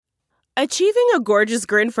Achieving a gorgeous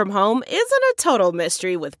grin from home isn't a total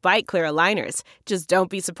mystery with Byte Clear aligners. Just don't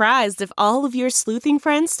be surprised if all of your sleuthing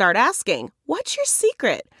friends start asking, "What's your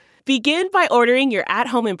secret?" Begin by ordering your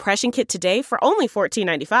at-home impression kit today for only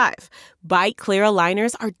 $14.95. Byte Clear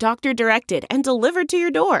aligners are doctor-directed and delivered to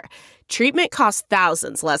your door. Treatment costs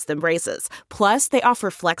thousands less than braces. Plus, they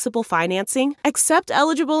offer flexible financing, accept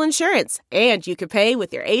eligible insurance, and you can pay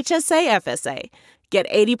with your HSA FSA. Get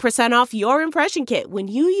 80% off your impression kit when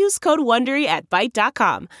you use code WONDERY at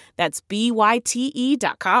Byte.com. That's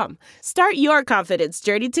BYTE.com. Start your confidence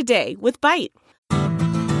journey today with Byte.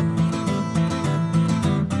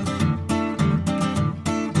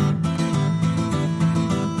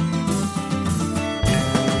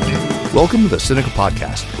 Welcome to the Sinica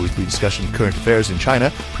Podcast, a weekly discussion of current affairs in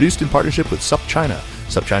China, produced in partnership with SupChina.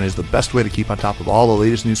 SupChina is the best way to keep on top of all the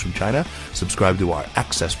latest news from China. Subscribe to our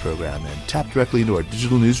Access program and tap directly into our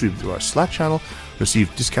digital newsroom through our Slack channel.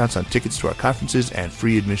 Receive discounts on tickets to our conferences and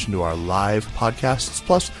free admission to our live podcasts,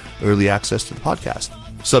 plus early access to the podcast.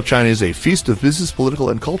 SupChina is a feast of business, political,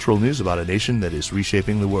 and cultural news about a nation that is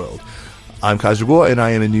reshaping the world. I'm Kaiser Kuo, and I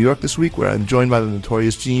am in New York this week, where I'm joined by the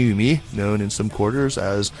notorious Jin Yumi, known in some quarters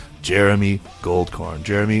as Jeremy Goldkorn.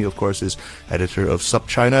 Jeremy, of course, is editor of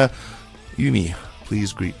SupChina. Yumi,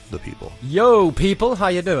 please greet the people. Yo, people, how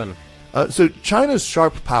you doing? So China's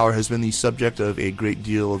sharp power has been the subject of a great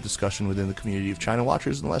deal of discussion within the community of China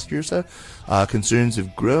watchers in the last year or so. Concerns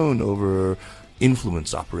have grown over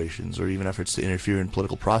influence operations or even efforts to interfere in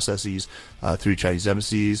political processes through Chinese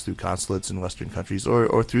embassies, through consulates in Western countries,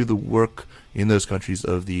 or through the work in those countries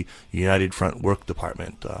of the United Front Work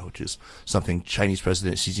Department, which is something Chinese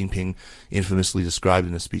President Xi Jinping infamously described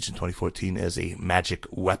in a speech in 2014 as a magic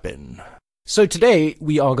weapon. So today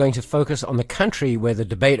we are going to focus on the country where the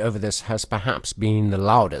debate over this has perhaps been the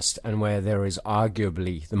loudest and where there is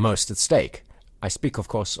arguably the most at stake. I speak, of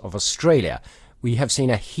course, of Australia. We have seen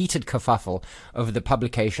a heated kerfuffle over the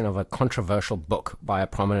publication of a controversial book by a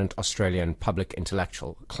prominent Australian public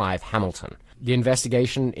intellectual, Clive Hamilton. The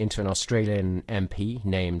investigation into an Australian MP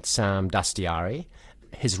named Sam Dastyari,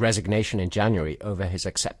 his resignation in January over his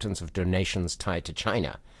acceptance of donations tied to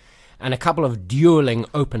China, and a couple of dueling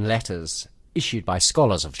open letters issued by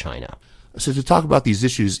scholars of China. So to talk about these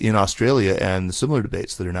issues in Australia and the similar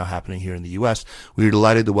debates that are now happening here in the U.S., we are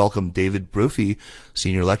delighted to welcome David Brophy,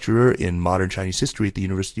 senior lecturer in modern Chinese history at the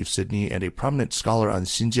University of Sydney and a prominent scholar on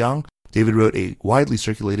Xinjiang. David wrote a widely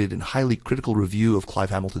circulated and highly critical review of Clive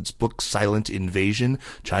Hamilton's book, Silent Invasion,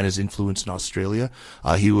 China's Influence in Australia.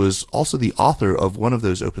 He was also the author of one of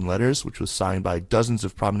those open letters, which was signed by dozens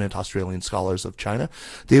of prominent Australian scholars of China.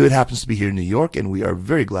 David happens to be here in New York, and we are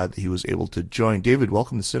very glad that he was able to join. David,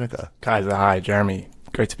 welcome to Sinica. Kaiser, hi. Jeremy.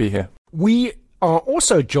 Great to be here. We are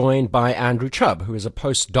also joined by Andrew Chubb, who is a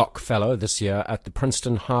postdoc fellow this year at the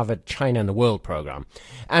Princeton Harvard China and the World program.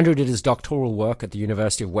 Andrew did his doctoral work at the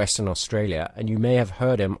University of Western Australia, and you may have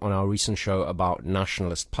heard him on our recent show about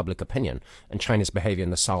nationalist public opinion and China's behavior in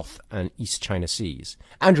the South and East China Seas.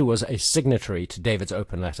 Andrew was a signatory to David's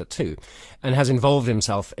open letter too, and has involved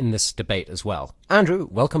himself in this debate as well. Andrew,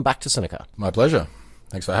 welcome back to Sinica. My pleasure.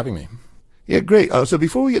 Thanks for having me. Yeah, great. So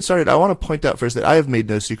before we get started, I want to point out first that I have made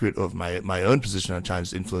no secret of my own position on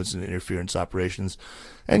China's influence and interference operations.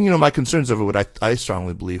 And, my concerns over what I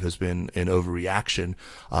strongly believe has been an overreaction.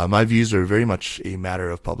 My views are very much a matter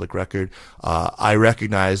of public record. I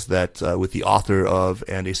recognize that with the author of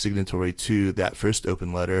and a signatory to that first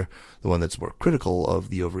open letter, the one that's more critical of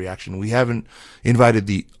the overreaction, we haven't invited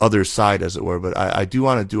the other side, as it were, but I do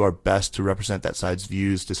want to do our best to represent that side's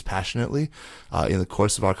views dispassionately in the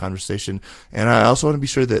course of our conversation. And I also want to be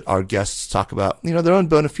sure that our guests talk about, their own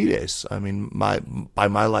bona fides. I mean, by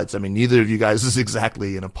my lights, neither of you guys is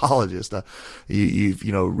exactly an apologist. You've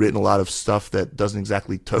written a lot of stuff that doesn't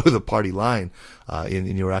exactly toe the party line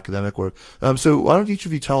in your academic work. So why don't each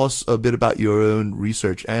of you tell us a bit about your own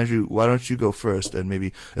research? Andrew, why don't you go first and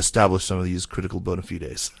maybe establish some of these critical bona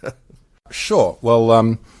fides? Sure.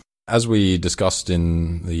 Well, as we discussed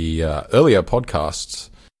in the earlier podcasts,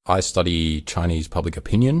 I study Chinese public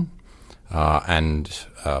opinion and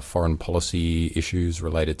foreign policy issues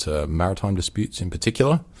related to maritime disputes in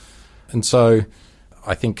particular. And so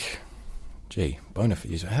I think, bona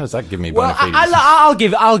fides. How does that give me bona fides?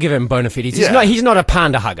 I'll give him bona fides. He's not a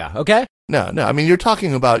panda hugger, okay? No. You're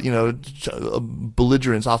talking about,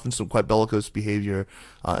 belligerence, often some quite bellicose behavior,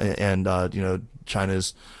 and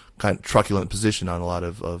China's kind of truculent position on a lot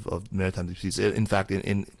of maritime disputes. In fact,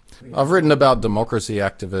 I've written about democracy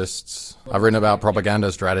activists. I've written about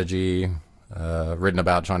propaganda strategy. written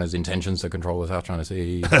about China's intentions to control the South China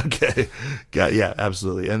Sea. Okay, yeah,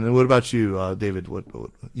 absolutely. And then what about you, David? What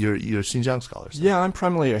you're a Xinjiang scholar? So. Yeah, I'm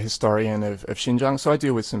primarily a historian of Xinjiang, so I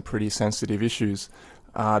deal with some pretty sensitive issues.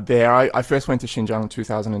 There, I first went to Xinjiang in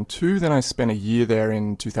 2002, then I spent a year there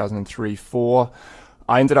in 2003-04.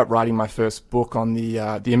 I ended up writing my first book on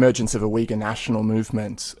the emergence of a Uyghur national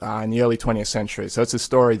movement in the early 20th century. So it's a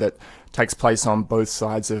story that takes place on both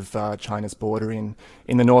sides of China's border in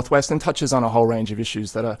the northwest and touches on a whole range of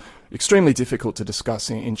issues that are extremely difficult to discuss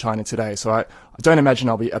in China today. So I don't imagine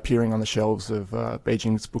I'll be appearing on the shelves of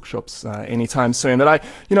Beijing's bookshops anytime soon. But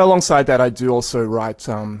alongside that, I do also write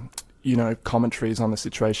commentaries on the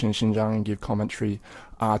situation in Xinjiang and give commentary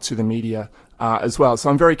to the media as well. So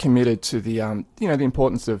I'm very committed to the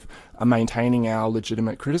importance of maintaining our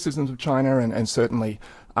legitimate criticisms of China and certainly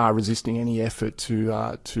resisting any effort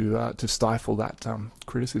to stifle that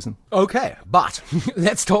criticism. Okay, but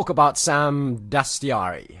let's talk about Sam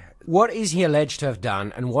Dastyari. What is he alleged to have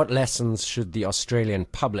done, and what lessons should the Australian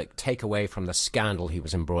public take away from the scandal he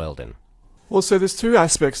was embroiled in? Well, so there's two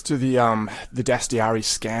aspects to the Dastyari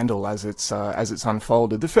scandal as it's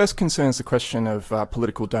unfolded. The first concerns the question of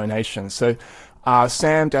political donations. So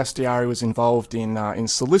Sam Dastyari was involved in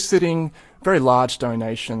soliciting very large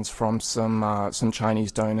donations from some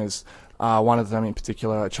Chinese donors. One of them in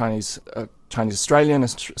particular, a Chinese Australian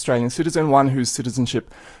citizen, one whose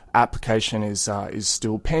citizenship application is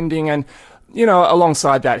still pending. And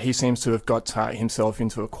alongside that, he seems to have got himself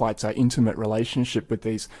into a quite intimate relationship with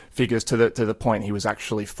these figures to the point he was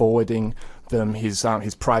actually forwarding them his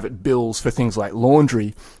private bills for things like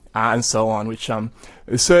laundry and so on, which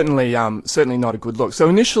is certainly not a good look. So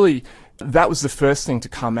initially, that was the first thing to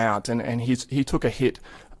come out, and he took a hit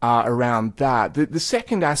around that. The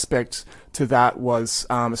second aspect to that was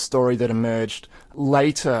a story that emerged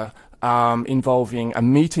later. Involving a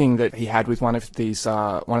meeting that he had with one of these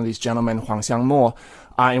gentlemen, Huang Xiangmo,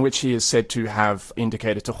 in which he is said to have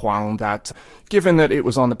indicated to Huang that, given that it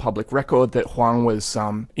was on the public record that Huang was,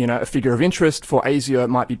 a figure of interest for ASIO, it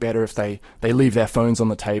might be better if they leave their phones on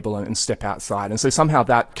the table and step outside. And so somehow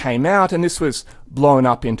that came out, and this was blown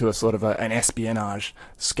up into a sort of an espionage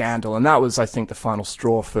scandal. And that was, I think, the final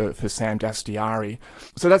straw for Sam Dastyari.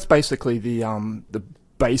 So that's basically the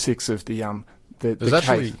basics of There's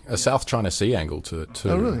actually a South China Sea angle to it too.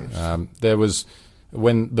 Oh, really? There was,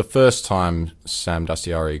 when the first time Sam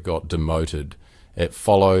Dastyari got demoted, it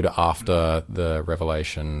followed after the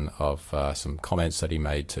revelation of some comments that he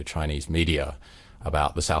made to Chinese media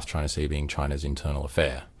about the South China Sea being China's internal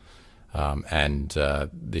affair.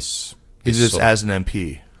 This as an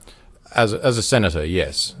MP? As a senator,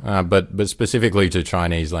 yes. But specifically to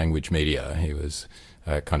Chinese language media, he was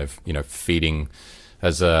feeding...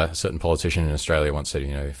 As a certain politician in Australia once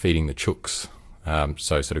said, feeding the chooks.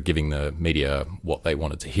 So sort of giving the media what they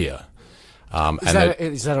wanted to hear.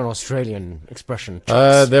 Is that an Australian expression?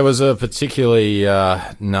 There was a particularly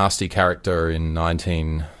nasty character in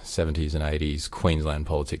 1970s and 80s Queensland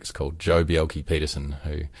politics called Joe Bjelke-Petersen,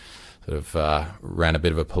 who sort of ran a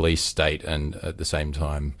bit of a police state and at the same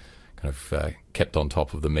time kind of kept on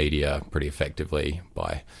top of the media pretty effectively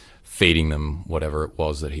by feeding them whatever it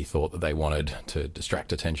was that he thought that they wanted to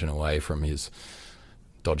distract attention away from his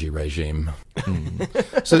dodgy regime.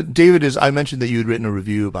 So, David, I mentioned that you had written a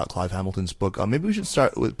review about Clive Hamilton's book. Maybe we should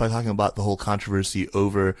start by talking about the whole controversy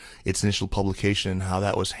over its initial publication and how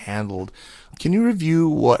that was handled. Can you review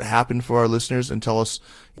what happened for our listeners and tell us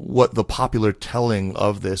what the popular telling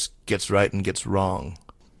of this gets right and gets wrong?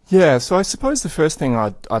 Yeah, so I suppose the first thing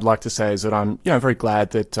I'd like to say is that I'm very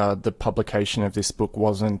glad that the publication of this book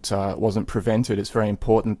wasn't prevented. It's very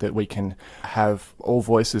important that we can have all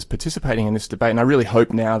voices participating in this debate, and I really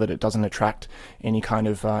hope now that it doesn't attract any kind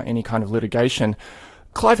of litigation.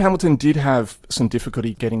 Clive Hamilton did have some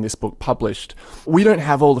difficulty getting this book published. We don't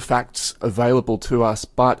have all the facts available to us,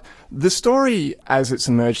 but the story as it's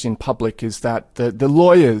emerged in public is that the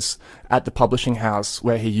lawyers at the publishing house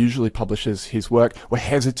where he usually publishes his work were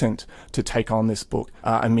hesitant to take on this book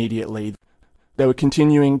immediately. They were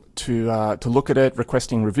continuing to look at it,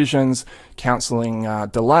 requesting revisions, counselling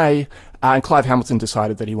delay, and Clive Hamilton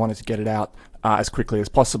decided that he wanted to get it out as quickly as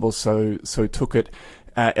possible, so took it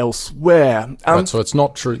elsewhere. Right, so it's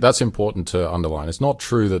not true. That's important to underline. It's not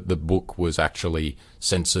true that the book was actually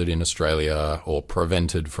censored in Australia or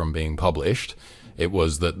prevented from being published. It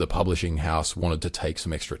was that the publishing house wanted to take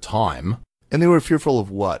some extra time. And they were fearful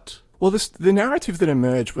of what? Well, the narrative that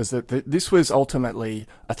emerged was that this was ultimately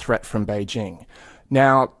a threat from Beijing.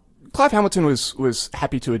 Now, Clive Hamilton was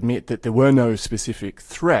happy to admit that there were no specific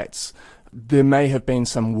threats, there may have been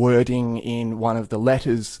some wording in one of the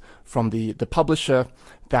letters from the publisher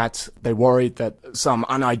that they worried that some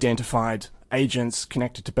unidentified agents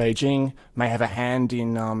connected to Beijing may have a hand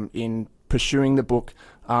in pursuing the book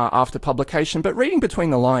after publication. But reading between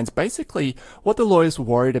the lines, basically what the lawyers were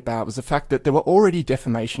worried about was the fact that there were already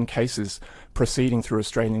defamation cases proceeding through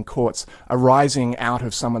Australian courts arising out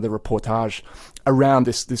of some of the reportage around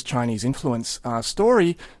this Chinese influence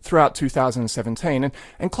story throughout 2017.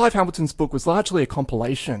 And Clive Hamilton's book was largely a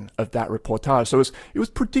compilation of that reportage. So it was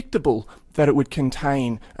predictable that it would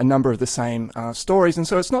contain a number of the same stories. And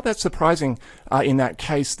so it's not that surprising in that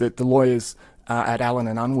case that the lawyers at Allen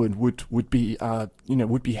and Unwin would be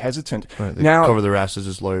hesitant. Right, they cover their asses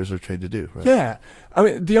as lawyers are trained to do. Right? Yeah, I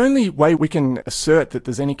mean, the only way we can assert that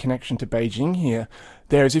there's any connection to Beijing here,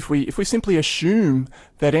 there is if we simply assume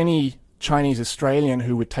that any Chinese Australian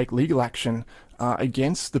who would take legal action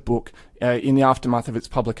against the book in the aftermath of its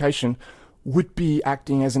publication would be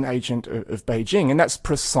acting as an agent of Beijing, and that's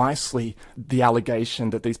precisely the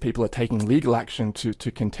allegation that these people are taking legal action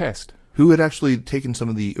to contest. Who had actually taken some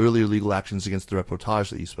of the earlier legal actions against the reportage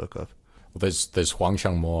that you spoke of? Well, there's Huang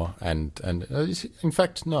Xiangmo and in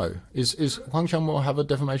fact, no. Is Huang Xiangmo have a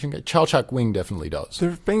defamation case? Chao Chak-wing definitely does. There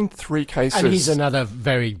have been 3 cases. And he's another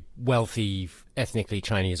very wealthy, ethnically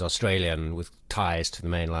Chinese Australian with ties to the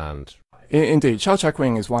mainland. Indeed. Chao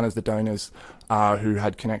Chak-wing is one of the donors who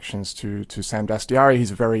had connections to Sam Dastyari.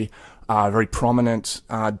 He's a very prominent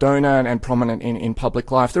donor and prominent in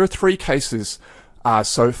public life. There are 3 cases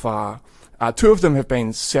so far. 2 of them have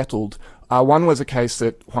been settled. One was a case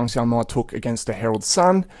that Huang Xiangmo took against the Herald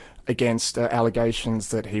Sun, against allegations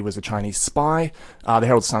that he was a Chinese spy. The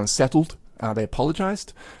Herald Sun settled. They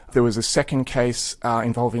apologized. There was a second case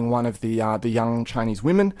involving one of the young Chinese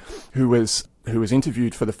women who was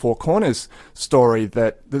interviewed for the Four Corners story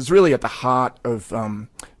that is really at the heart of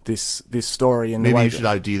this story. And maybe you should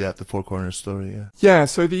ID that, the Four Corners story. Yeah. Yeah.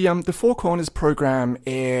 So the Four Corners program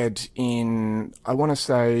aired in, I want to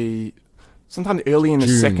say, sometime early in the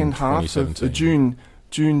second half of June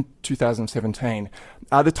 2017.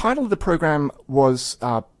 The title of the program was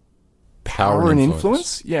Power and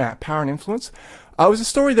Influence. Yeah, Power and Influence. It was a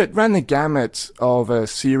story that ran the gamut of a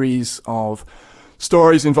series of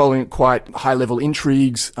stories involving quite high-level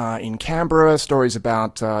intrigues in Canberra, stories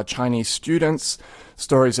about Chinese students,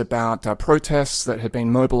 stories about protests that had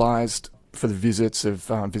been mobilized for the visits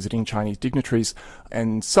of visiting Chinese dignitaries,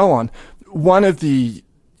 and so on. One of the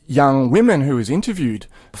young women who was interviewed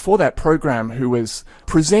for that program, who was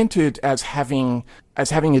presented as having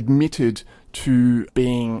admitted to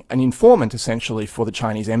being an informant, essentially, for the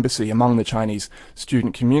Chinese embassy among the Chinese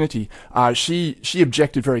student community. She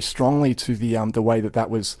objected very strongly to the way that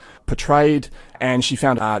was portrayed, and she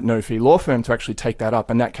found a no-fee law firm to actually take that up,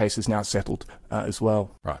 and that case is now settled as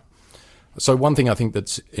well. Right. So one thing I think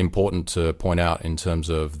that's important to point out in terms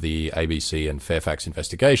of the ABC and Fairfax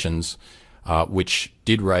investigations, which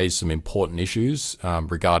did raise some important issues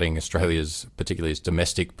regarding Australia's, particularly its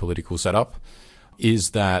domestic political setup,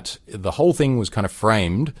 is that the whole thing was kind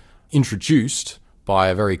of introduced by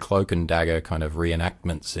a very cloak and dagger kind of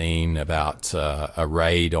reenactment scene about a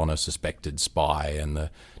raid on a suspected spy and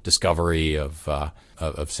the discovery of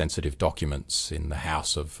sensitive documents in the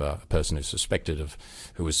house of a person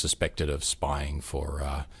who was suspected of spying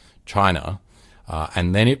for China.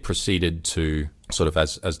 And then it proceeded to sort of,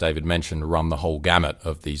 as David mentioned, run the whole gamut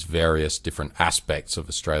of these various different aspects of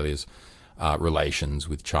Australia's relations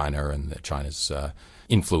with China and China's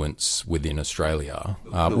influence within Australia,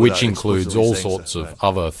 which includes all sorts of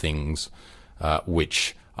other things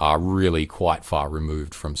which are really quite far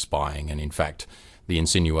removed from spying. And in fact, the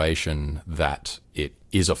insinuation that it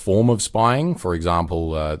is a form of spying, for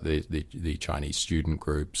example, the Chinese student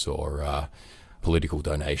groups or political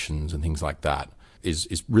donations and things like that,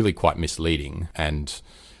 is really quite misleading. And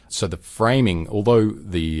so the framing, although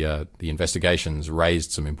the investigations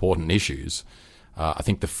raised some important issues, I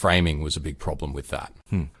think the framing was a big problem with that.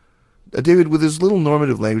 David, with as little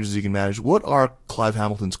normative language as you can manage, what are Clive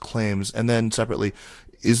Hamilton's claims? And then separately,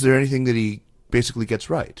 is there anything that he basically gets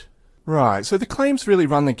right? Right. So the claims really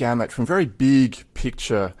run the gamut from very big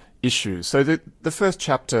picture issues. So the first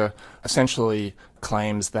chapter essentially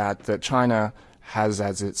claims that China has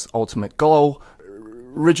as its ultimate goal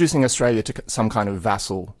reducing Australia to some kind of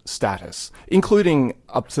vassal status, including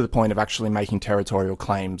up to the point of actually making territorial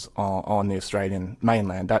claims on the Australian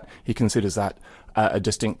mainland. That he considers that a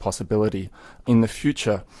distinct possibility in the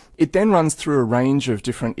future. It then runs through a range of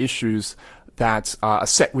different issues that are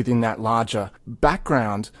set within that larger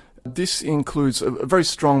background. This includes a very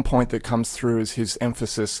strong point that comes through as his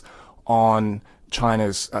emphasis on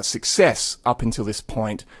China's success up until this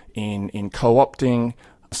point in co-opting,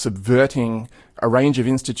 subverting a range of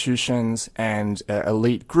institutions and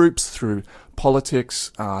elite groups through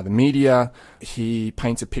politics, the media. He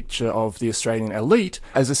paints a picture of the Australian elite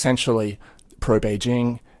as essentially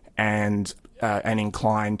pro-Beijing and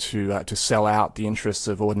inclined to sell out the interests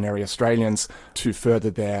of ordinary Australians to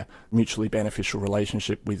further their mutually beneficial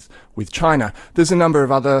relationship with China. There's a number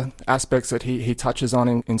of other aspects that he touches on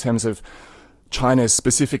in terms of China's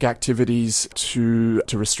specific activities to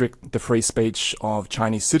restrict the free speech of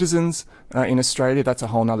Chinese citizens in Australia. That's a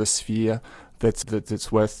whole other sphere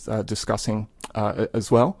that's worth discussing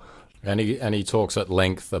as well. And he talks at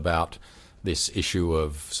length about this issue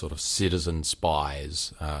of sort of citizen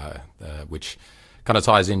spies, which kind of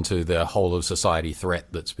ties into the whole of society threat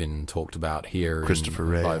that's been talked about here by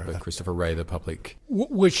Christopher Wray, the public.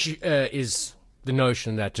 Which is the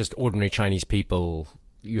notion that just ordinary Chinese people,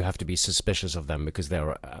 you have to be suspicious of them because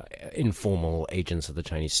they're informal agents of the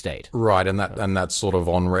Chinese state. Right, and that's sort of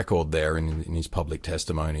on record there in his public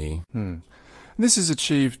testimony. This is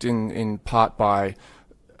achieved in part by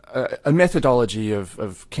a methodology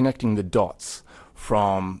of connecting the dots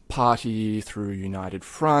from party through United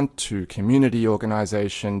Front to community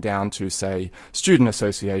organisation down to, say, student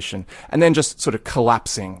association, and then just sort of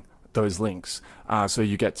collapsing those links. So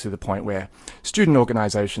you get to the point where student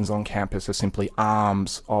organizations on campus are simply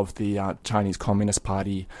arms of the Chinese Communist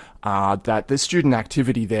Party, that the student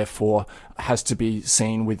activity, therefore, has to be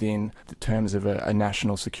seen within the terms of a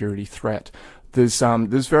national security threat. There's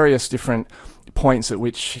various different points at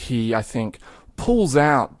which he, I think, pulls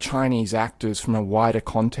out Chinese actors from a wider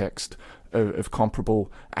context of comparable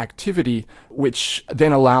activity, which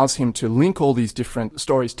then allows him to link all these different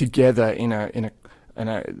stories together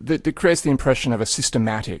that creates the impression of a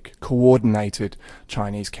systematic, coordinated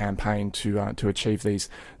Chinese campaign to achieve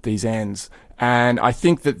these ends. And I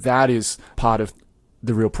think that is part of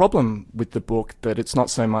the real problem with the book, that it's not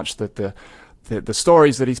so much that the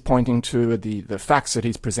stories that he's pointing to, the facts that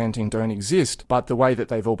he's presenting don't exist, but the way that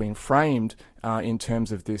they've all been framed in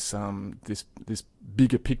terms of this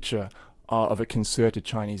bigger picture of a concerted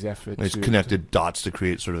Chinese effort. It's connected dots to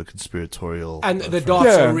create sort of a conspiratorial... And the dots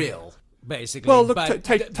are real, basically. Well, look,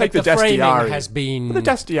 take the Dastyari. Has been... The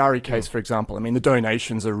Dastyari case, for example, I mean, the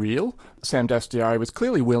donations are real. Sam Dastyari was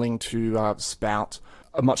clearly willing to spout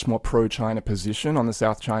a much more pro-China position on the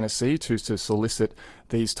South China Sea to solicit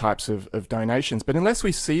these types of donations. But unless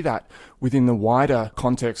we see that within the wider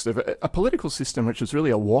context of a political system which is really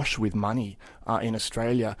awash with money in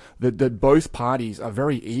Australia, that both parties are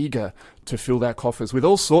very eager to fill their coffers with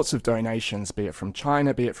all sorts of donations, be it from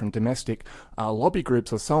China, be it from domestic lobby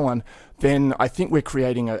groups or so on, then I think we're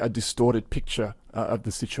creating a distorted picture of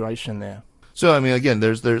the situation there. So, I mean, again,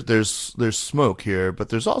 there's smoke here, but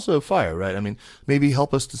there's also fire, right? I mean, maybe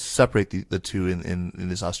help us to separate the two in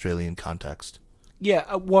this Australian context.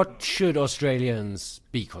 Yeah, what should Australians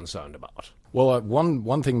be concerned about? Well,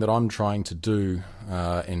 one thing that I'm trying to do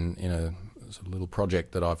in a sort of little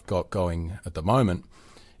project that I've got going at the moment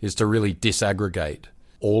is to really disaggregate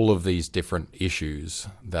all of these different issues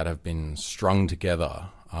that have been strung together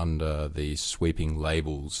under these sweeping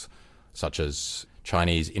labels such as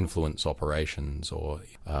Chinese influence operations or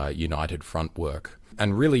United Front work.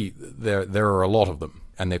 And really, there are a lot of them,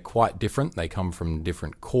 and they're quite different. They come from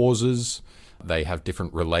different causes. They have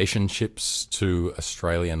different relationships to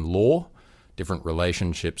Australian law, different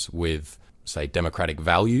relationships with, say, democratic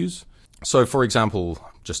values. So, for example,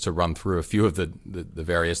 just to run through a few of the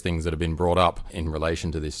various things that have been brought up in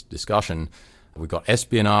relation to this discussion, we've got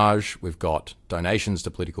espionage, we've got donations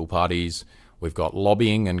to political parties, we've got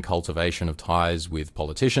lobbying and cultivation of ties with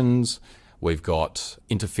politicians. We've got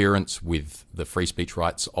interference with the free speech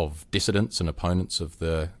rights of dissidents and opponents of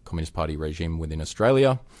the Communist Party regime within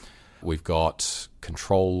Australia. We've got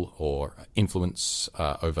control or influence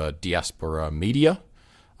over diaspora media,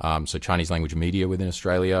 so Chinese language media within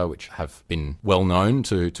Australia, which have been well known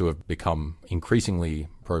to have become increasingly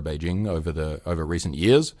pro-Beijing over recent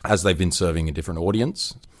years, as they've been serving a different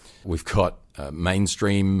audience. We've got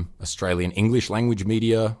mainstream Australian English language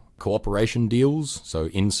media cooperation deals, so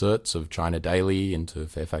inserts of China Daily into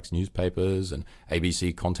Fairfax newspapers and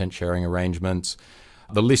ABC content sharing arrangements.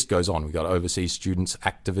 The list goes on. We've got overseas students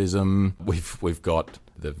activism. We've got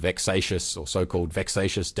the vexatious or so-called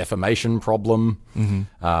vexatious defamation problem.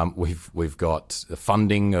 Mm-hmm. We've got the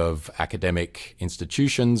funding of academic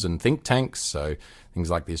institutions and think tanks, so things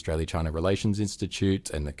like the Australia-China Relations Institute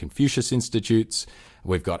and the Confucius Institutes.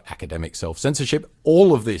 We've got academic self-censorship.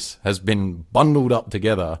 All of this has been bundled up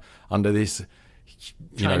together under this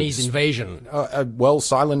Chinese invasion.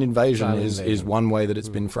 Silent invasion Silent is invasion. one way that it's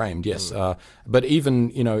been framed, yes. But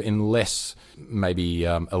even, in less maybe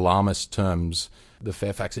alarmist terms, the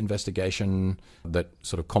Fairfax investigation that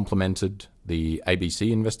sort of complemented the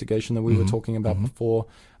ABC investigation that we were talking about before,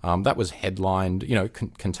 that was headlined,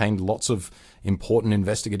 contained lots of important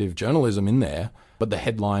investigative journalism in there, but the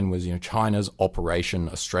headline was, China's Operation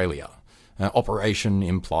Australia. Operation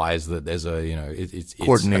implies that there's it's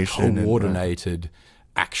Coordination a coordinated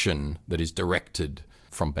action that is directed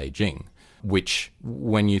from Beijing, which,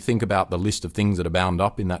 when you think about the list of things that are bound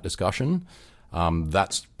up in that discussion,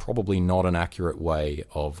 that's probably not an accurate way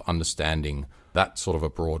of understanding that sort of a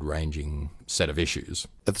broad-ranging set of issues.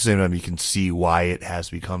 At the same time, you can see why it has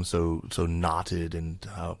become so knotted and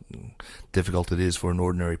how difficult it is for an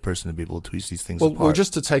ordinary person to be able to piece these things apart. Well,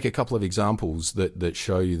 just to take a couple of examples that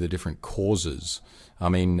show you the different causes. I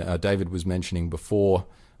mean, David was mentioning before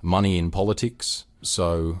money in politics.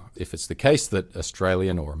 So if it's the case that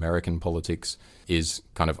Australian or American politics is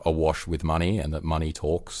kind of awash with money and that money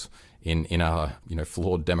talks in our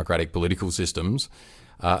flawed democratic political systems,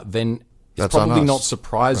 then it's probably not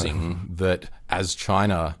surprising that as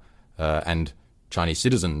China and Chinese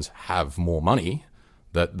citizens have more money,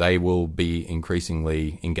 that they will be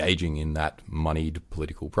increasingly engaging in that moneyed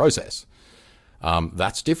political process.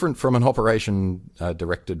 That's different from an operation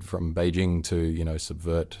directed from Beijing to,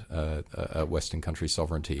 subvert a Western country's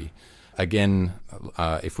sovereignty. Again,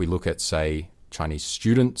 if we look at, say, Chinese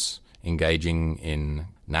students engaging in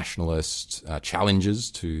nationalist challenges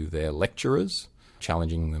to their lecturers,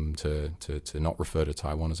 challenging them to not refer to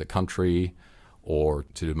Taiwan as a country, or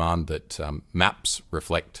to demand that maps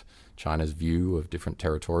reflect China's view of different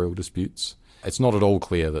territorial disputes. It's not at all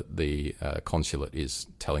clear that the consulate is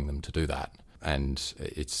telling them to do that, and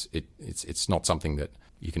it's not something that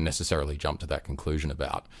you can necessarily jump to that conclusion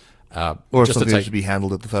about. Or something that should be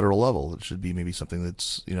handled at the federal level. It should be maybe something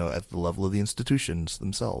that's at the level of the institutions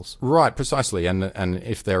themselves. Right, precisely. And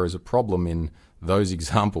if there is a problem in those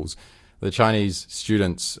examples, the Chinese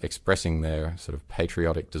students expressing their sort of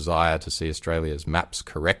patriotic desire to see Australia's maps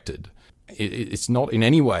corrected, it's not in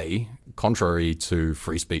any way contrary to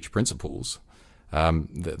free speech principles.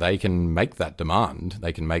 They can make that demand.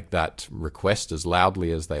 They can make that request as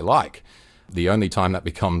loudly as they like. The only time that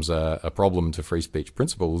becomes a problem to free speech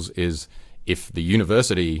principles is if the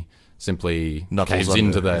university simply caves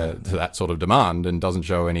into that sort of demand and doesn't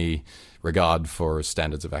show any regard for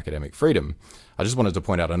standards of academic freedom. I just wanted to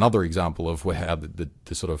point out another example of where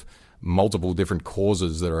the sort of multiple different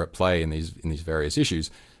causes that are at play in these various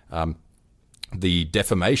issues. The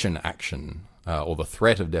defamation action or the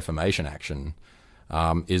threat of defamation action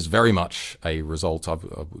is very much a result.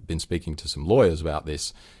 I've been speaking to some lawyers about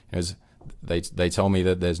this. They tell me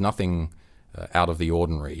that there's nothing out of the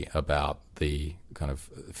ordinary about the kind of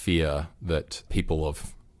fear that people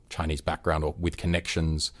of Chinese background or with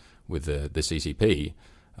connections with the CCP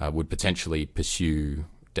would potentially pursue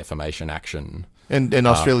defamation action. And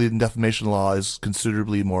Australian defamation law is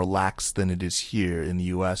considerably more lax than it is here in the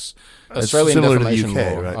U.S. Australian defamation UK,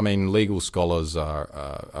 law. right? I mean, legal scholars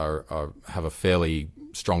have a fairly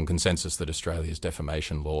strong consensus that Australia's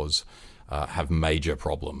defamation laws have major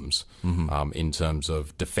problems in terms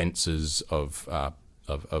of defences of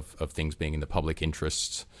things being in the public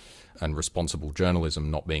interest and responsible journalism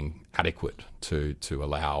not being adequate to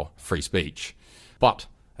allow free speech. But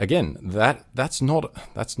again, that's not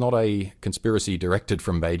a conspiracy directed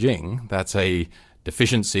from Beijing. That's a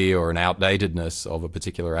deficiency or an outdatedness of a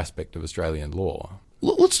particular aspect of Australian law.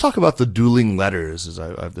 Let's talk about the dueling letters, as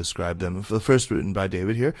I've described them. The first written by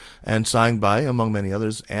David here, and signed by, among many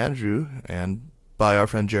others, Andrew, and by our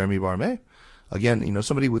friend Jeremy Barmay. Again,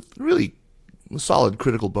 somebody with really solid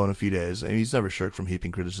critical bona fides. I mean, he's never shirked from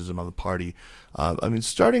heaping criticism on the party.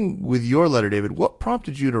 Starting with your letter, David, what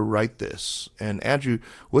prompted you to write this? And Andrew,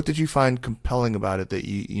 what did you find compelling about it that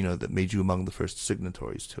that made you among the first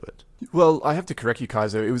signatories to it? Well, I have to correct you,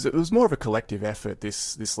 Kaiser. It was more of a collective effort,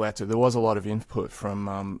 this letter. There was a lot of input from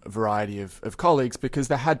a variety of colleagues, because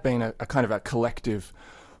there had been a kind of a collective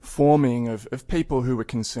forming of people who were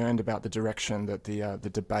concerned about the direction that the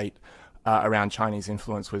debate around Chinese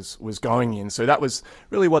influence was going in. So that was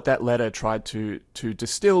really what that letter tried to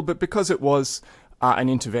distill. But because it was an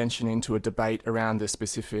intervention into a debate around the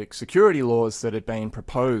specific security laws that had been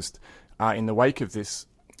proposed in the wake of this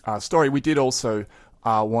story, we did also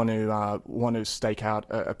want to stake out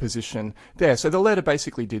a position there. So the letter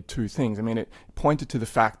basically did two things. I mean, it pointed to the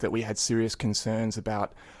fact that we had serious concerns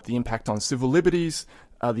about the impact on civil liberties,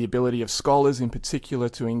 the ability of scholars in particular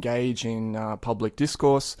to engage in public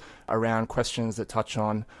discourse around questions that touch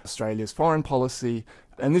on Australia's foreign policy,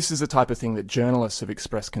 And this is the type of thing that journalists have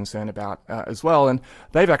expressed concern about as well. And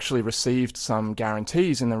they've actually received some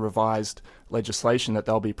guarantees in the revised legislation that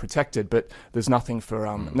they'll be protected, but there's nothing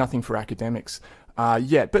for academics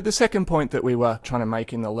yet. But the second point that we were trying to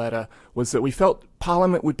make in the letter was that we felt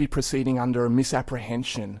Parliament would be proceeding under a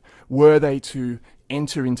misapprehension were they to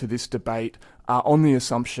enter into this debate on the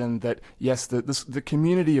assumption that, yes, the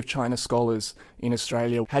community of China scholars in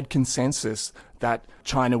Australia had consensus that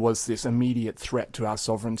China was this immediate threat to our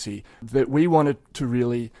sovereignty, that we wanted to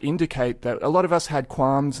really indicate that a lot of us had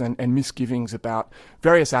qualms and misgivings about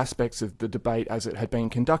various aspects of the debate as it had been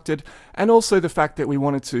conducted, and also the fact that we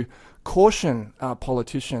wanted to caution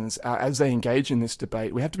politicians as they engage in this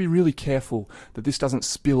debate. We have to be really careful that this doesn't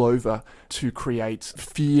spill over to create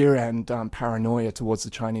fear and paranoia towards the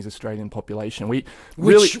Chinese Australian population.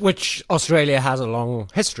 Which Australia has a long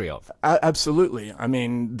history of. Absolutely. I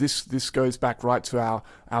mean, this goes back right to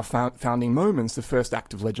our founding moments. The first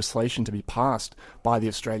act of legislation to be passed by the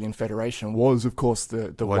Australian Federation was, of course,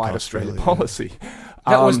 the White Australia policy.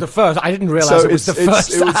 That was the first. I didn't realise it was the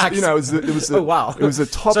first act. You know, it was oh, wow. It was a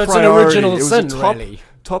top so priority. It's an original sin, really.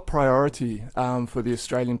 Top priority for the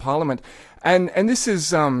Australian Parliament, and this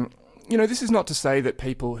is this is not to say that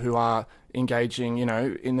people who are engaging,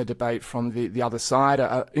 in the debate from the other side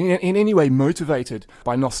are in any way motivated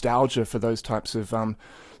by nostalgia for those types of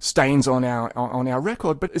stains on our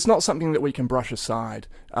record, but it's not something that we can brush aside.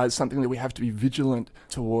 It's something that we have to be vigilant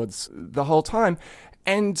towards the whole time,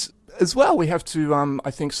 and as well, we have to,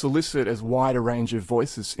 I think, solicit as wide a range of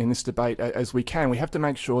voices in this debate as we can. We have to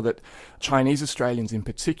make sure that Chinese Australians in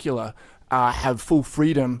particular have full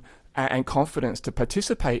freedom and confidence to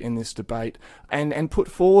participate in this debate and put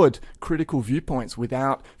forward critical viewpoints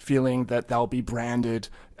without feeling that they'll be branded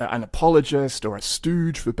an apologist or a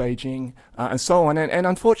stooge for Beijing and so on. And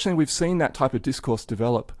unfortunately, we've seen that type of discourse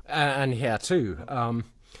develop. And here too.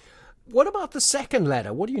 What about the second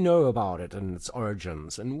letter? What do you know about it and its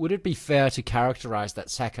origins? And would it be fair to characterize that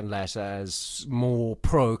second letter as more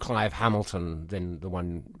pro-Clive Hamilton than the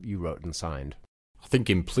one you wrote and signed? I think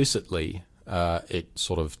implicitly it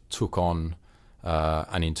sort of took on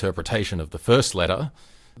an interpretation of the first letter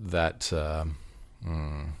that...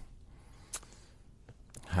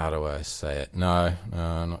 how do I say it? No,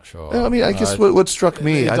 I'm not sure. I mean, I guess what struck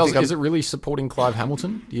me... Is it really supporting Clive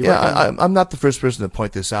Hamilton? I'm not the first person to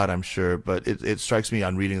point this out, I'm sure, but it strikes me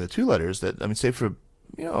on reading the two letters that, I mean, say for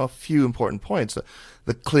a few important points,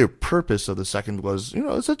 the clear purpose of the second was,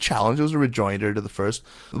 it's a challenge, it was a rejoinder to the first,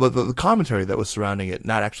 but the commentary that was surrounding it,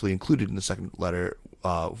 not actually included in the second letter,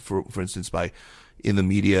 for instance, in the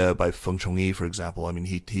media by Feng Chongyi, for example. I mean,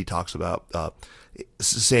 he talks about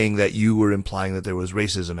saying that you were implying that there was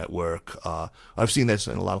racism at work. I've seen this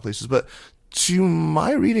in a lot of places, but to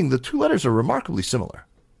my reading, the two letters are remarkably similar.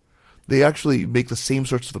 They actually make the same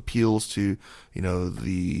sorts of appeals to,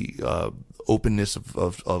 the openness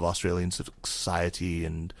of Australian society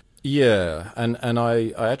and... Yeah, and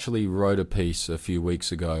I actually wrote a piece a few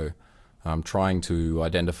weeks ago trying to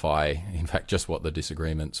identify, in fact, just what the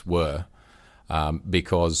disagreements were,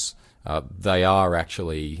 because they are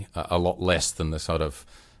actually a lot less than the sort of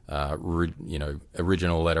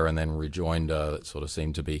original letter and then rejoinder that sort of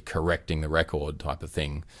seemed to be correcting the record type of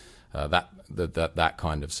thing. That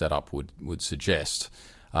kind of setup would suggest.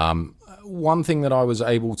 One thing that I was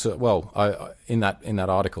able to, in that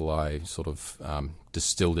article, I sort of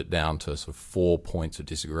distilled it down to sort of 4 points of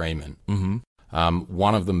disagreement. Mm-hmm.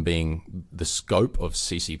 One of them being the scope of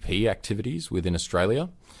CCP activities within Australia.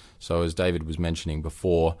 So as David was mentioning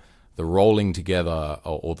before, the rolling together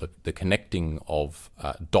or the connecting of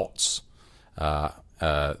dots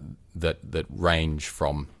that range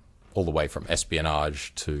from all the way from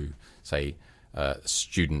espionage to, say,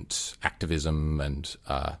 student activism and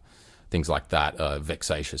things like that,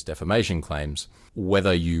 vexatious defamation claims,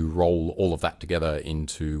 whether you roll all of that together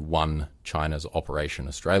into one China's Operation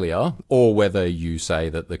Australia, or whether you say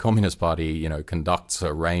that the Communist Party, conducts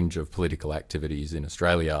a range of political activities in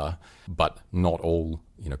Australia, but not all,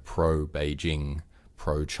 pro-Beijing,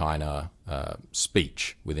 pro-China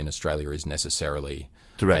speech within Australia is necessarily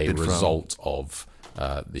directed a result of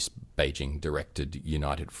this Beijing-directed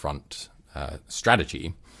United Front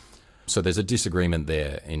strategy. So there's a disagreement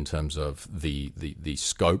there in terms of the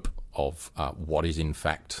scope of what is in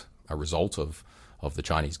fact a result of the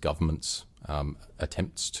Chinese government's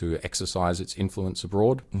attempts to exercise its influence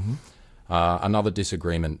abroad. Mm-hmm. Another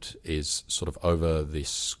disagreement is sort of over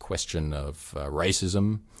this question of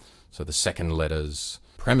racism. So the second letter's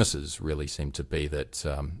premises really seem to be that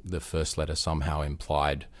the first letter somehow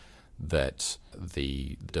implied that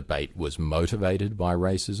the debate was motivated by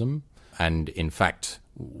racism. And in fact,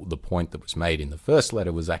 the point that was made in the first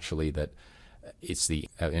letter was actually that it's the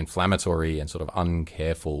inflammatory and sort of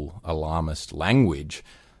uncareful, alarmist language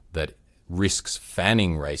that risks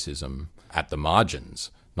fanning racism at the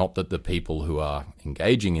margins. Not that the people who are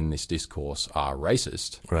engaging in this discourse are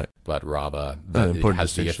racist, right, but rather that it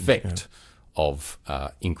has the effect of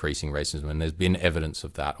increasing racism. And there's been evidence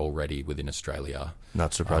of that already within Australia.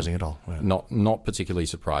 Not surprising at all. Right. Not particularly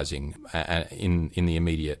surprising in the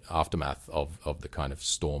immediate aftermath of the kind of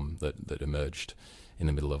storm that emerged in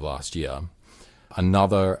the middle of last year.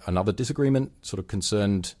 Another disagreement sort of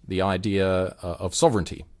concerned the idea of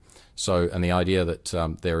sovereignty. So, and the idea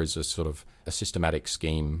that there is a sort of a systematic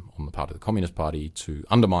scheme on the part of the Communist Party to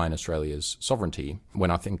undermine Australia's sovereignty, when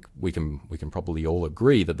I think we can probably all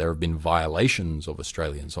agree that there have been violations of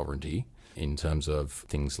Australian sovereignty in terms of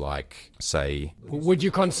things like, say... Would you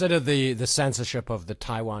consider the censorship of the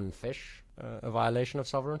Taiwan fish a violation of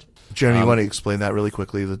sovereignty? Jeremy, you want to explain that really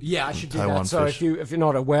quickly? I should do Taiwan that. So fish. if you're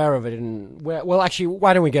not aware of it, actually,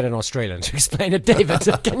 why don't we get an Australian to explain it, David?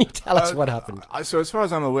 Can you tell us what happened? So as far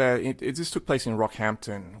as I'm aware, this took place in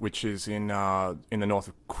Rockhampton, which is in the north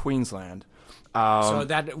of Queensland. So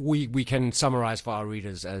that we can summarise for our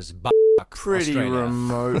readers as pretty Australia.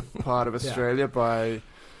 Remote part of Australia by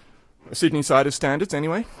Sydney side standards,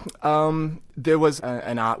 anyway. There was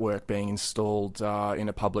an artwork being installed in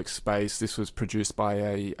a public space. This was produced by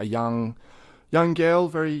a young girl,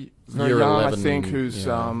 very young, 11, I think, who's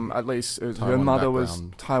at least her mother was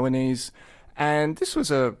Taiwanese. And this was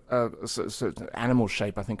a sort of animal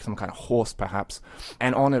shape, I think some kind of horse perhaps.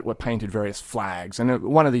 And on it were painted various flags. And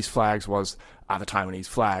one of these flags was the Taiwanese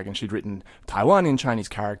flag. And she'd written Taiwan in Chinese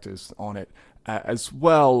characters on it as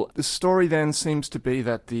well. The story then seems to be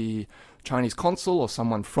that the Chinese consul or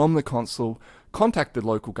someone from the consul contacted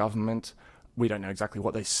local government. We don't know exactly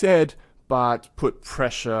what they said, but put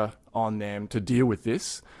pressure on them to deal with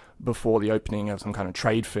this before the opening of some kind of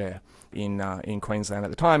trade fair in Queensland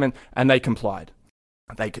at the time, and they complied.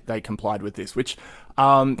 They complied with this, which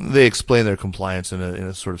they explain their compliance in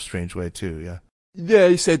a sort of strange way too. Yeah. Yeah,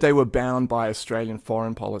 he said they were bound by Australian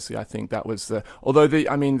foreign policy. I think that was although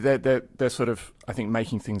they're sort of, I think,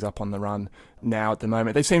 making things up on the run now at the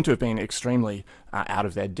moment. They seem to have been extremely out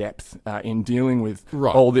of their depth in dealing with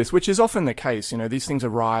all this, which is often the case. You know, these things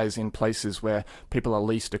arise in places where people are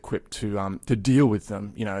least equipped to deal with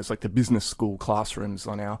them. You know, it's like the business school classrooms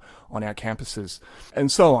on our campuses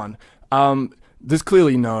and so on. There's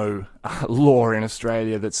clearly no law in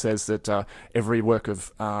Australia that says that every work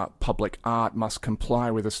of public art must comply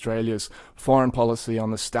with Australia's foreign policy on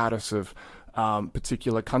the status of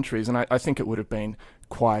particular countries. And I think it would have been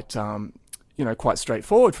quite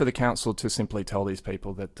straightforward for the council to simply tell these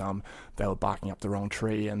people that they were barking up the wrong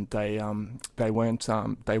tree and they weren't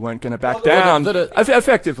going to back down.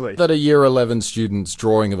 Effectively, that a year 11 student's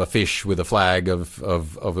drawing of a fish with a flag of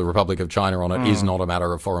the Republic of China on it is not a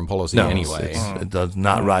matter of foreign policy anyway. It does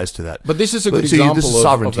not rise to that. But this is a good example this is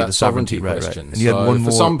of that sovereignty question. Right. And you had one for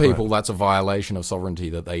more, some people, that's a violation of sovereignty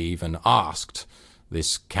that they even asked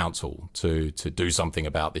this council to do something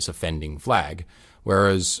about this offending flag.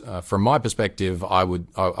 Whereas, from my perspective, I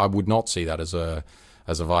would not see that as a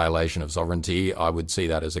violation of sovereignty. I would see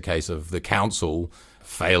that as a case of the council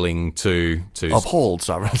failing to uphold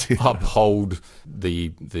sovereignty, uphold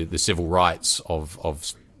the civil rights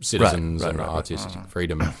of citizens and artistic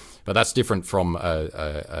freedom. But that's different from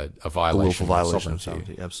a violation, of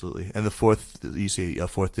sovereignty. Absolutely. And you see a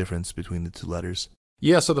fourth difference between the two letters.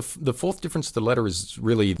 Yeah, so the fourth difference to the letter is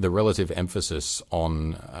really the relative emphasis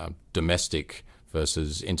on domestic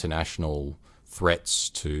versus international threats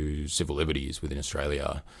to civil liberties within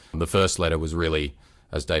Australia. The first letter was really,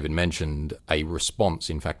 as David mentioned, a response,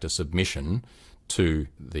 in fact, a submission to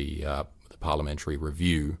the parliamentary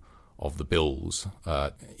review of the bills,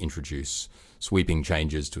 introduce sweeping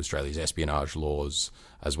changes to Australia's espionage laws,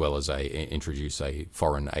 as well as introduce a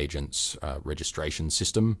foreign agents registration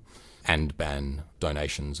system, and ban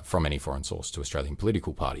donations from any foreign source to Australian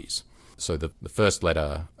political parties. So the first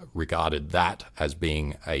letter regarded that as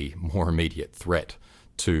being a more immediate threat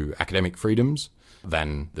to academic freedoms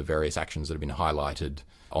than the various actions that have been highlighted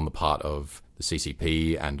on the part of the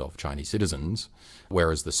CCP and of Chinese citizens,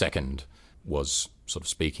 whereas the second was sort of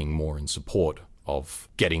speaking more in support of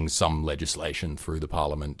getting some legislation through the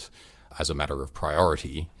parliament as a matter of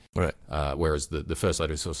priority. Right. Whereas the first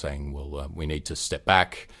letter is sort of saying, well, we need to step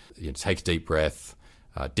back, take a deep breath,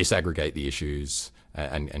 disaggregate the issues,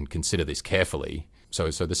 and consider this carefully. So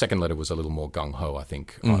the second letter was a little more gung-ho, I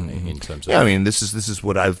think, in terms of... Yeah, I mean, this is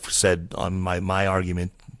what I've said on my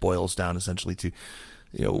argument boils down essentially to,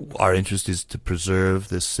 our interest is to preserve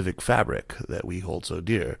this civic fabric that we hold so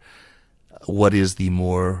dear. what is the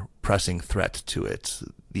more pressing threat to it,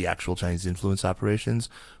 the actual Chinese influence operations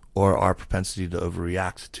or our propensity to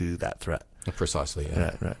overreact to that threat? Precisely,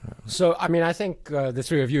 yeah. Right. So, I mean, I think the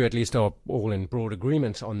three of you at least are all in broad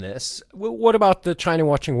agreement on this. What about the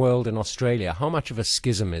China-watching world in Australia? How much of a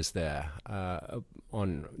schism is there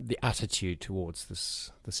on the attitude towards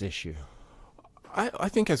this issue? I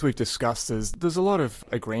think, as we've discussed, there's a lot of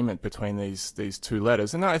agreement between these two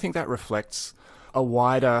letters, and I think that reflects a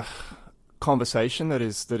wider conversation that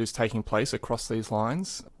is taking place across these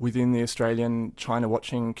lines within the Australian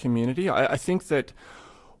China-watching community. I think that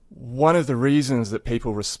one of the reasons that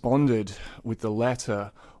people responded with the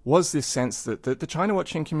letter was this sense that the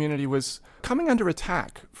China-watching community was coming under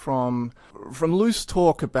attack from loose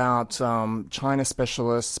talk about China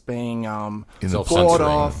specialists being bought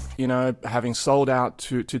off, having sold out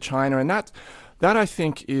to China, and that I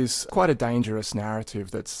think is quite a dangerous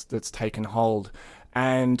narrative that's taken hold.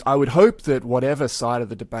 And I would hope that whatever side of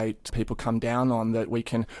the debate people come down on, that we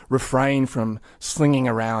can refrain from slinging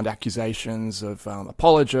around accusations of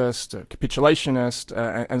apologist, capitulationist,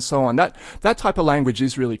 and so on. That type of language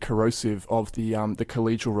is really corrosive of the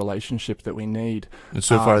collegial relationship that we need. And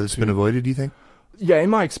so far, that's been avoided, do you think? Yeah, in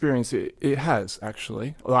my experience, it has,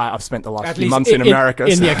 actually. Well, I've spent the last few months in America.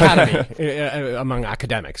 In the academy, among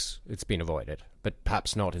academics, it's been avoided, but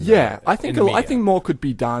perhaps not in the I think more could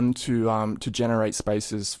be done to generate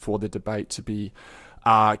spaces for the debate to be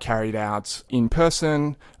carried out in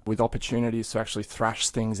person, with opportunities to actually thrash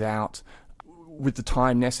things out with the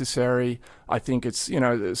time necessary. I think it's,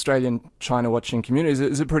 the Australian China-watching community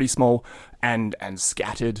is a pretty small and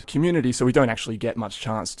scattered community, so we don't actually get much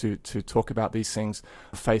chance to talk about these things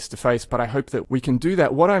face to face, but I hope that we can do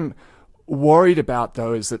that. What I'm worried about,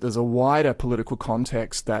 though, is that there's a wider political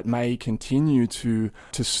context that may continue to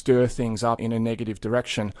stir things up in a negative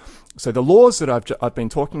direction. So the laws that I've been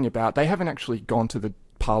talking about, they haven't actually gone to the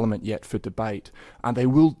Parliament yet for debate, and they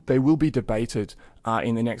will be debated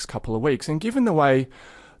in the next couple of weeks. And given the way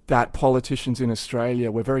that politicians in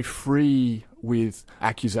Australia were very free with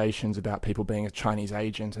accusations about people being a Chinese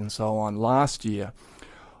agent and so on last year,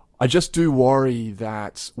 I just do worry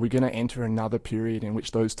that we're going to enter another period in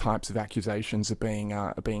which those types of accusations are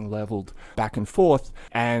being levelled back and forth.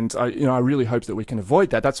 And I really hope that we can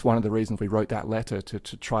avoid that. That's one of the reasons we wrote that letter,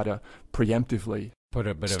 to try to preemptively put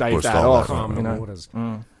a bit stave of that off. Calm the waters.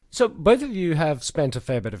 So both of you have spent a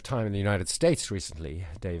fair bit of time in the United States recently,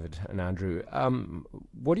 David and Andrew.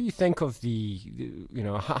 What do you think of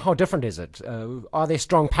how different is it? Are there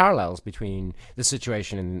strong parallels between the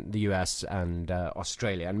situation in the US and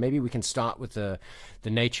Australia? And maybe we can start with the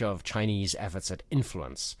nature of Chinese efforts at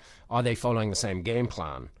influence. Are they following the same game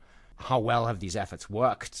plan? How well have these efforts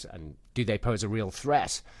worked? And do they pose a real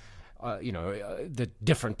threat? The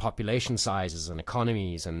different population sizes and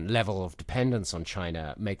economies and level of dependence on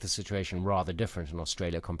China make the situation rather different in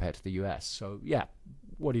Australia compared to the US. So,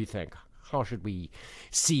 what do you think? How should we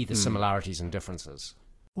see the similarities and differences?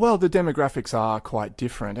 Well, the demographics are quite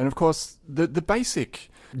different. And, of course, the basic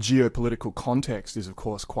geopolitical context is, of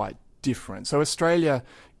course, quite different. So Australia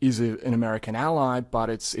is an American ally, but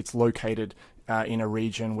it's located in a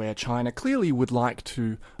region where China clearly would like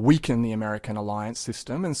to weaken the American alliance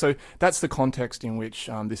system. And so that's the context in which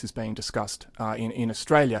this is being discussed in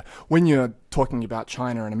Australia. When you're talking about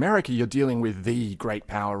China and America, you're dealing with the great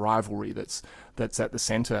power rivalry that's at the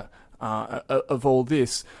centre of all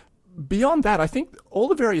this. Beyond that, I think all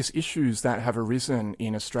the various issues that have arisen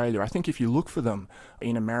in Australia, I think if you look for them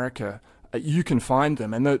in America, you can find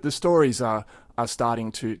them. And the stories are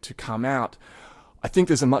starting to come out. I think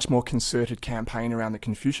there's a much more concerted campaign around the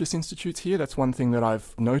Confucius Institutes here. That's one thing that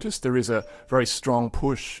I've noticed. There is a very strong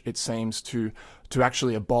push, it seems, to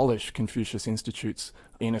actually abolish Confucius Institutes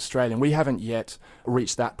in Australia. And we haven't yet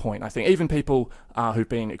reached that point. I think even people who've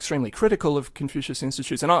been extremely critical of Confucius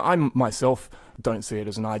Institutes, and I myself don't see it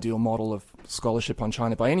as an ideal model of scholarship on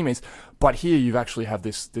China by any means, but here you actually have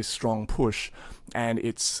this strong push, and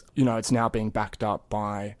it's now being backed up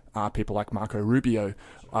by people like Marco Rubio.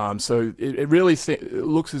 So it really it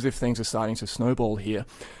looks as if things are starting to snowball here.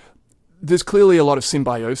 There's clearly a lot of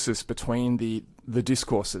symbiosis between the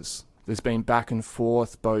discourses. There's been back and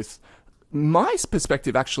forth, both. My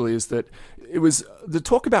perspective actually is that it was the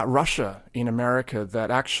talk about Russia in America that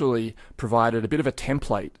actually provided a bit of a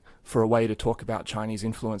template for a way to talk about Chinese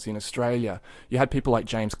influence in Australia. You had people like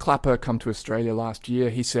James Clapper come to Australia last year.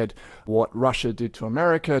 He said what Russia did to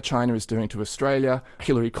America, China is doing to Australia.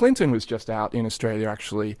 Hillary Clinton was just out in Australia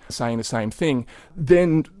actually saying the same thing.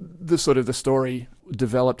 Then the story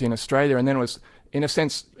developed in Australia, and then it was in a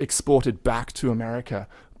sense, exported back to America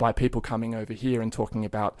by people coming over here and talking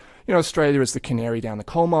about, Australia as the canary down the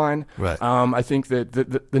coal mine. Right. I think that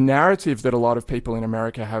the narrative that a lot of people in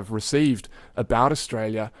America have received about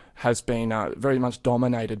Australia has been very much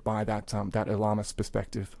dominated by that alarmist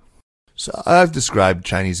perspective. So I've described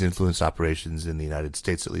Chinese influence operations in the United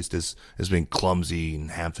States, at least, as being clumsy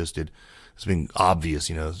and ham-fisted, as being obvious,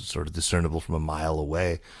 sort of discernible from a mile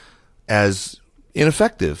away, as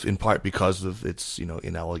ineffective, in part because of its,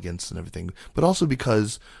 inelegance and everything, but also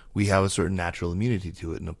because we have a certain natural immunity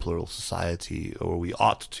to it in a plural society, or we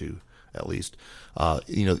ought to, at least.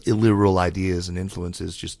 Illiberal ideas and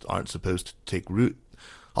influences just aren't supposed to take root.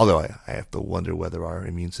 Although I have to wonder whether our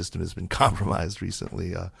immune system has been compromised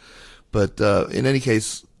recently. But in any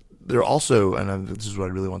case, they're also, and this is what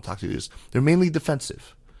I really want to talk to you, is they're mainly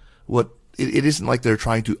defensive. It isn't like they're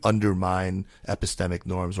trying to undermine epistemic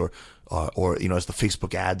norms or as the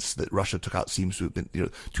Facebook ads that Russia took out seems to have been,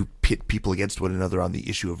 to pit people against one another on the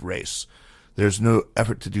issue of race. There's no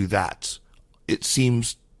effort to do that. It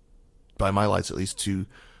seems, by my lights at least, to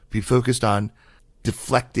be focused on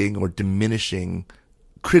deflecting or diminishing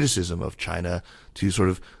criticism of China, to sort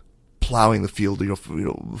of plowing the field,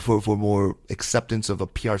 for more acceptance of a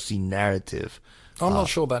PRC narrative. I'm not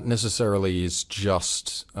sure that necessarily is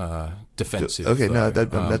just defensive. Okay, though.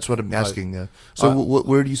 That's what I'm asking.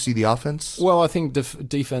 Where do you see the offense? Well, I think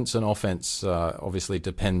defense and offense obviously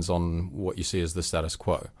depends on what you see as the status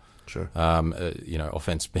quo. Sure.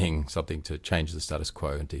 Offense being something to change the status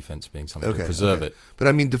quo, and defense being something to preserve it. But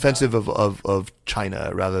I mean defensive of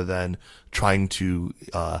China rather than trying to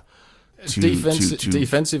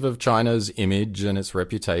defensive of China's image and its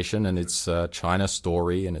reputation and its China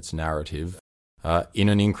story and its narrative. In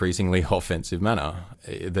an increasingly offensive manner.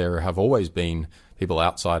 There have always been people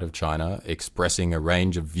outside of China expressing a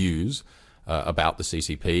range of views about the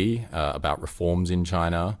CCP, about reforms in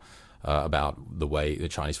China, about the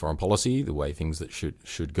Chinese foreign policy, the way things that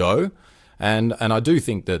should go. And I do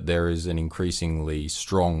think that there is an increasingly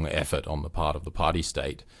strong effort on the part of the party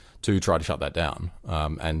state to try to shut that down.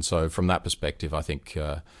 And so from that perspective, I think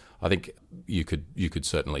you could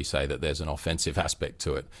certainly say that there's an offensive aspect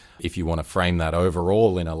to it. If you want to frame that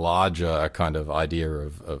overall in a larger kind of idea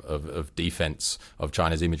of defense of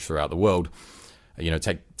China's image throughout the world,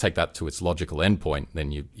 take that to its logical endpoint,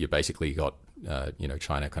 then you basically got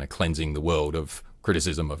China kind of cleansing the world of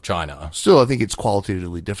criticism of China. Still, I think it's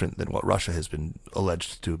qualitatively different than what Russia has been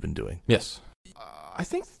alleged to have been doing. Yes. I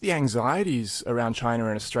think the anxieties around China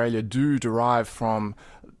and Australia do derive from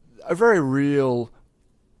a very real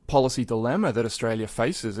policy dilemma that Australia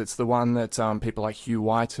faces. It's the one that people like Hugh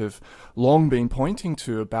White have long been pointing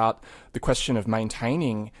to about the question of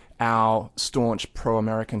maintaining our staunch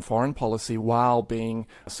pro-American foreign policy while being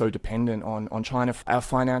so dependent on China for our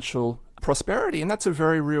financial prosperity. And that's a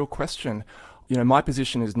very real question. My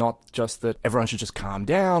position is not just that everyone should just calm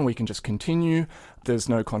down, we can just continue. There's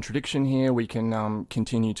no contradiction here. We can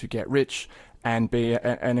continue to get rich and be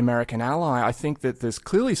an American ally. I think that there's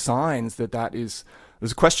clearly signs that there's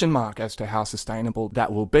a question mark as to how sustainable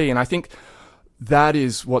that will be. And I think that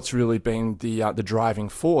is what's really been the driving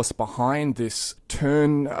force behind this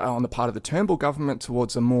turn on the part of the Turnbull government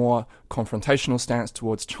towards a more confrontational stance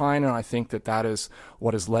towards China. I think that is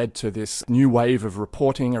what has led to this new wave of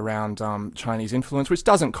reporting around Chinese influence, which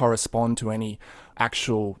doesn't correspond to any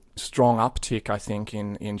actual strong uptick, I think,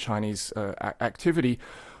 in Chinese activity.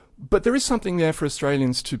 But there is something there for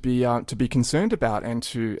Australians to be concerned about and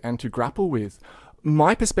to grapple with.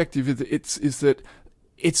 My perspective is that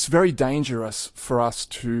it's very dangerous for us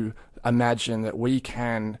to imagine that we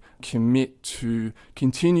can commit to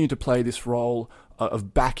continue to play this role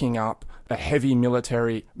of backing up a heavy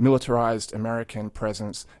militarized American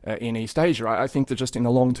presence in East Asia. I think that just in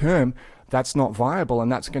the long term, that's not viable,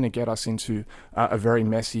 and that's going to get us into a very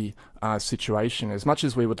messy situation. As much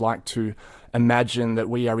as we would like to imagine that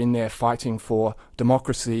we are in there fighting for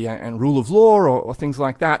democracy and rule of law or things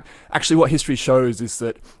like that, actually what history shows is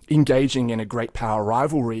that engaging in a great power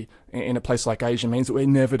rivalry in a place like Asia means that we're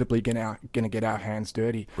inevitably going to get our hands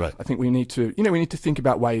dirty. Right. I think we need to think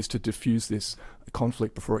about ways to diffuse this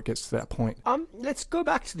conflict before it gets to that point. Let's go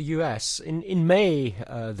back to the US. In May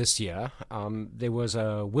this year, there was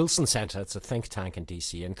a Wilson Center. It's a think tank in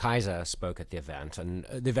DC, and Kaiser spoke at the event. And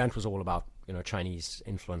the event was all about Chinese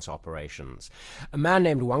influence operations. A man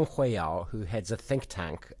named Wang Huiyao, who heads a think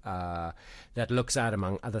tank that looks at,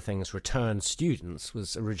 among other things, returned students,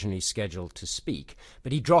 was originally scheduled to speak,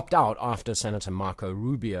 but he dropped out after Senator Marco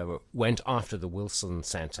Rubio went after the Wilson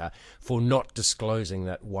Center for not disclosing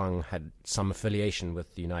that Wang had some affiliation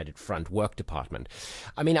with the United Front Work Department.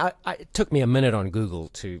 I mean, it took me a minute on Google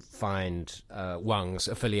to find Wang's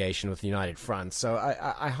affiliation with the United Front, so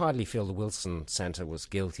I hardly feel the Wilson Center was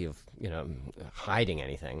guilty of hiding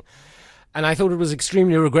anything. And I thought it was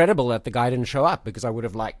extremely regrettable that the guy didn't show up, because I would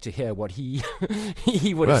have liked to hear what he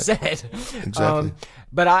would have said. Exactly.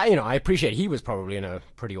 But I appreciate he was probably in a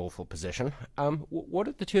pretty awful position. What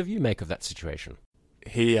did the two of you make of that situation?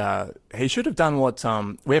 He should have done what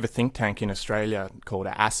we have a think tank in Australia called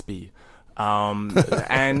ASPI,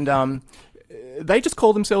 and they just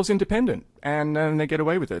call themselves independent, and they get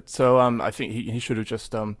away with it. So I think he should have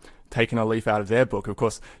just taken a leaf out of their book. Of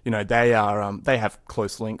course, they have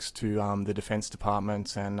close links to the Defense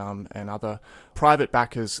Department and other private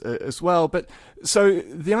backers as well. But so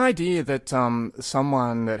the idea that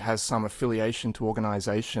someone that has some affiliation to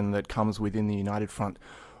organisation that comes within the United Front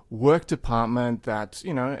Work Department, that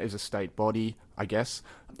is a state body, I guess,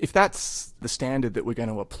 if that's the standard that we're going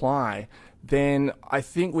to apply, then I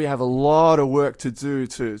think we have a lot of work to do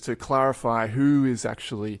to clarify who is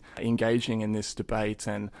actually engaging in this debate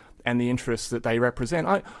and the interests that they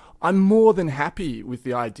represent. I'm more than happy with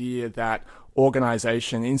the idea that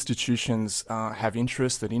institutions have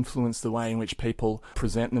interests that influence the way in which people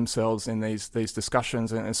present themselves in these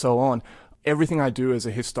discussions and so on. Everything I do as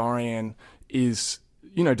a historian is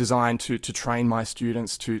designed to train my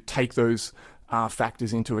students to take those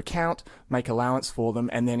factors into account, make allowance for them,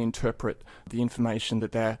 and then interpret the information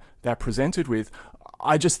that they're presented with.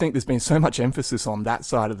 I just think there's been so much emphasis on that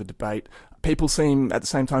side of the debate. People seem, at the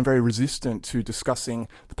same time, very resistant to discussing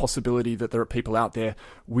the possibility that there are people out there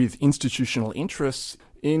with institutional interests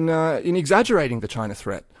in exaggerating the China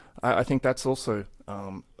threat. I think that's also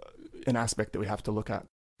an aspect that we have to look at.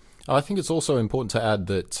 I think it's also important to add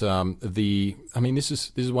that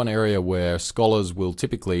this is one area where scholars will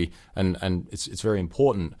typically, and it's very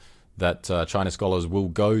important that China scholars will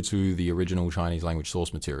go to the original Chinese language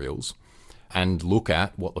source materials and look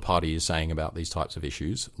at what the party is saying about these types of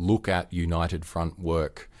issues, look at United Front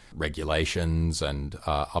Work regulations and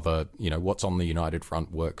other, what's on the United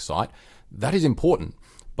Front Work site. That is important.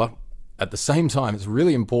 But at the same time, it's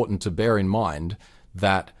really important to bear in mind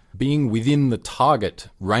that being within the target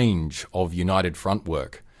range of United Front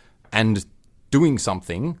Work and doing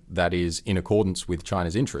something that is in accordance with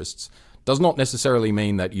China's interests does not necessarily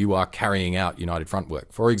mean that you are carrying out United Front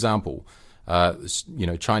Work. For example,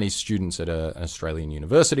 Chinese students at an Australian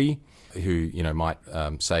university who might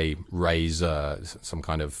raise some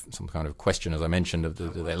kind of question, as I mentioned, of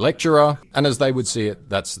their lecturer, and as they would see it,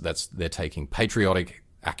 that's they're taking patriotic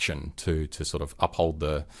action to sort of uphold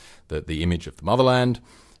the image of the motherland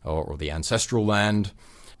or the ancestral land.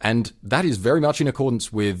 And that is very much in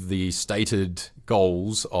accordance with the stated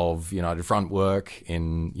goals of United Front Work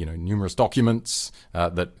in numerous documents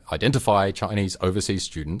that identify Chinese overseas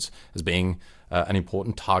students as being an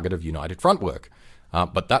important target of United Front Work.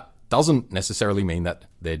 But that doesn't necessarily mean that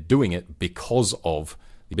they're doing it because of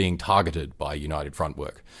being targeted by United Front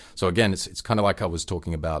Work. So again, it's kind of like I was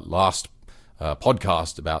talking about last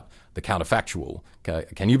podcast about the counterfactual.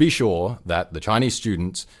 Can you be sure that the Chinese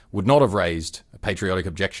students would not have raised patriotic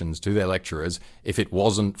objections to their lecturers if it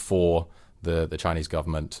wasn't for the Chinese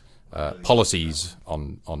government policies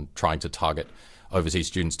on trying to target overseas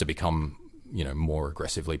students to become more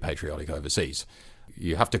aggressively patriotic overseas?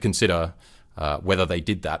 You have to consider whether they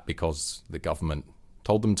did that because the government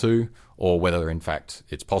told them to, or whether in fact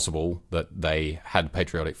it's possible that they had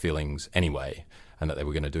patriotic feelings anyway and that they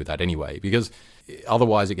were going to do that anyway, because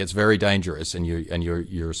otherwise it gets very dangerous, and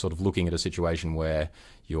you're sort of looking at a situation where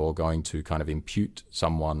you're going to kind of impute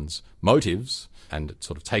someone's motives and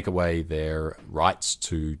sort of take away their rights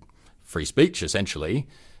to free speech, essentially,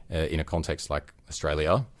 in a context like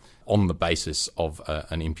Australia, on the basis of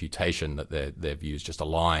an imputation that their views just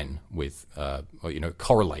align with,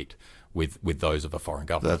 correlate with those of a foreign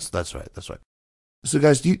government. That's right. So,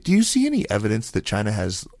 guys, do you see any evidence that China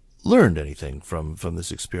has learned anything from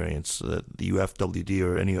this experience, that the UFWD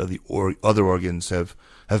or any of the other organs have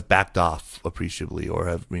backed off appreciably, or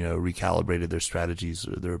have recalibrated their strategies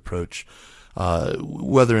or their approach,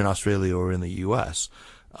 whether in Australia or in the U.S.,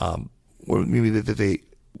 or maybe that they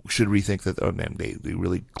should rethink that? Oh man, they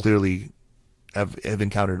really clearly have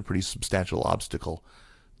encountered a pretty substantial obstacle.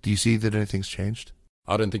 Do you see that anything's changed?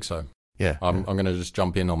 I don't think so. Yeah, I'm going to just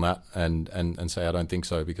jump in on that and say I don't think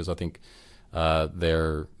so, because I think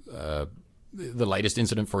they're the latest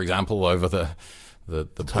incident, for example, over the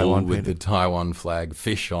Taiwan bull with the Taiwan flag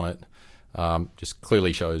fish on it, just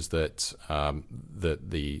clearly shows that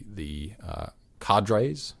the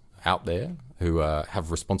cadres out there who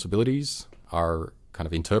have responsibilities are kind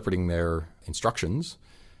of interpreting their instructions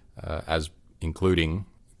as including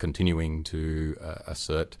continuing to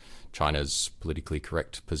assert China's politically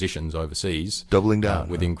correct positions overseas, doubling down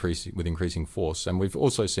with increasing force. And we've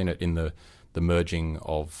also seen it in the merging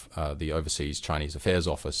of the Overseas Chinese Affairs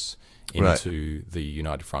Office into the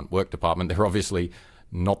United Front Work Department. They're obviously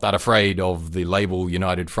not that afraid of the label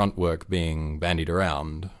United Front Work being bandied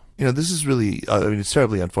around. This is really, it's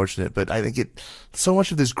terribly unfortunate, but I think so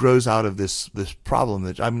much of this grows out of this problem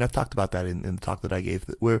that, I've talked about that in the talk that I gave,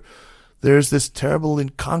 where there's this terrible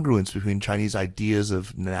incongruence between Chinese ideas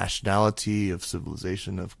of nationality, of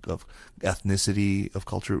civilization, of ethnicity, of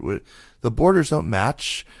culture, where the borders don't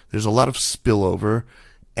match. There's a lot of spillover.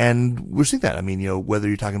 And we're seeing that. Whether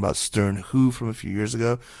you're talking about Stern Hu from a few years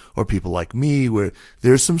ago or people like me, where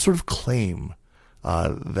there's some sort of claim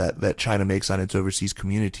that China makes on its overseas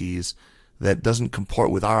communities that doesn't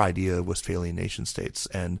comport with our idea of Westphalian nation states.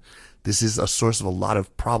 And this is a source of a lot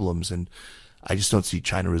of problems, and I just don't see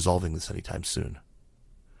China resolving this anytime soon.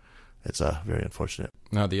 It's very unfortunate.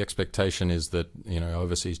 Now, the expectation is that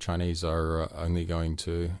overseas Chinese are only going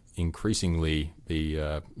to increasingly be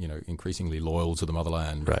increasingly loyal to the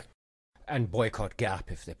motherland, right? And boycott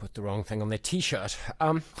Gap if they put the wrong thing on their T-shirt.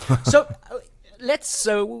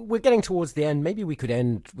 So we're getting towards the end. Maybe we could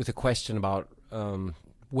end with a question about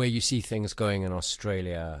where you see things going in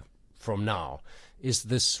Australia from now. Is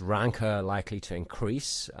this rancor likely to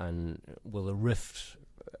increase, and will the rift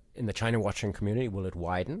in the China watching community, will it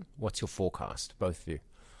widen? What's your forecast, both of you?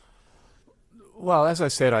 Well, as I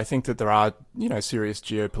said, I think that there are, serious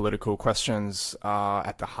geopolitical questions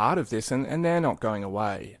at the heart of this, and they're not going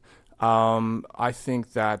away. I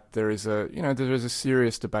think that there is a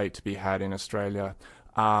serious debate to be had in Australia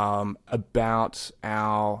about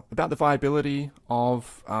the viability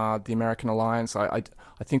of the American alliance. I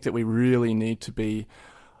think that we really need to be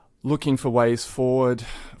looking for ways forward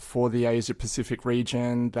for the Asia-Pacific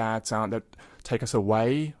region that take us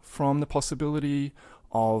away from the possibility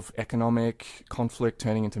of economic conflict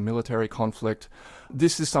turning into military conflict.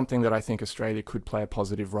 This is something that I think Australia could play a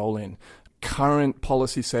positive role in. Current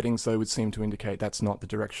policy settings, though, would seem to indicate that's not the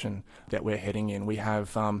direction that we're heading in. We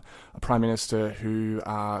have a Prime Minister who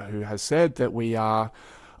has said that we have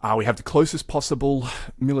the closest possible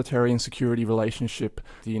military and security relationship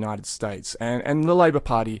with the United States. And the Labor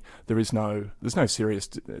Party, there's no serious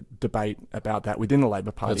debate about that within the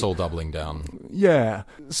Labor Party. It's all doubling down. Yeah.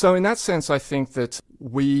 So in that sense, I think that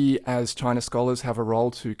we as China scholars have a role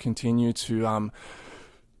to continue to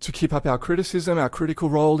keep up our criticism, our critical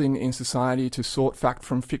role in society, to sort fact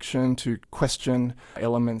from fiction, to question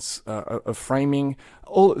elements of framing,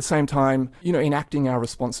 all at the same time, enacting our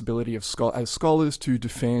responsibility as scholars to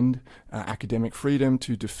defend academic freedom,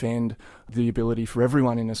 to defend the ability for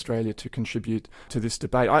everyone in Australia to contribute to this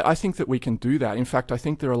debate. I think that we can do that. In fact, I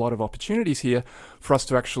think there are a lot of opportunities here for us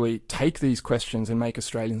to actually take these questions and make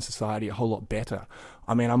Australian society a whole lot better.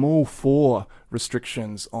 I'm all for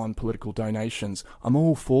restrictions on political donations. I'm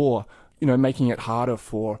all for, making it harder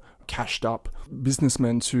for cashed up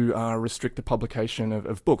businessmen to restrict the publication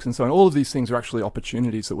of books and so on. All of these things are actually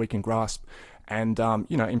opportunities that we can grasp and,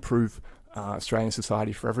 improve Australian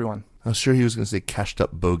society for everyone. I was sure he was going to say cashed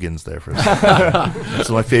up bogans there for a second. That's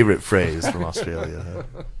my favorite phrase from Australia.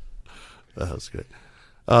 That was great.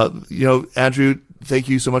 Andrew, thank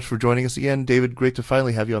you so much for joining us again. David, great to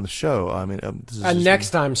finally have you on the show.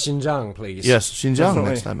 Next time, Xinjiang, please. Yes, Xinjiang Definitely.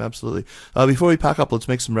 Next time, absolutely. Before we pack up, let's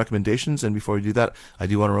make some recommendations. And before we do that, I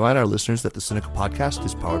do want to remind our listeners that the Sinica podcast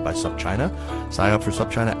is powered by SupChina. Sign up for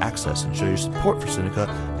SupChina Access and show your support for Sinica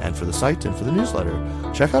and for the site and for the newsletter.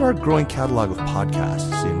 Check out our growing catalog of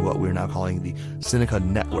podcasts in what we're now calling the Sinica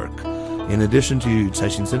Network. In addition to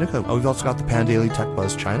Caixin Sinica, we've also got the Pan Daily Tech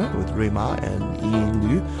Buzz China with Rui Ma and Ian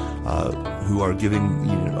Liu, who are giving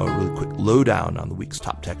a really quick lowdown on the week's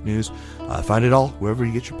top tech news. Find it all wherever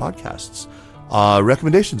you get your podcasts.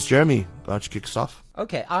 Recommendations, Jeremy, why don't you kick us off?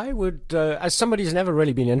 Okay, I would, as somebody who's never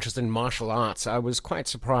really been interested in martial arts, I was quite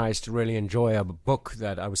surprised to really enjoy a book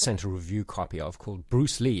that I was sent a review copy of called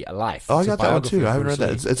Bruce Lee, A Life. Oh, I It's a got that one biography too. of I haven't Bruce read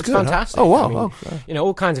that. Lee. It's good. Fantastic. Huh? Oh, wow. I mean,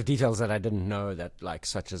 all kinds of details that I didn't know that,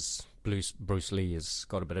 such as Bruce Lee has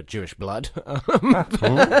got a bit of Jewish blood. Bruce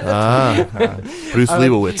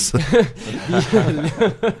Leibowitz.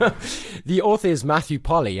 The author is Matthew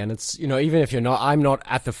Polly, and it's, even if I'm not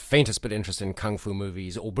at the faintest bit interested in kung fu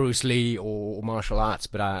movies or Bruce Lee or martial arts,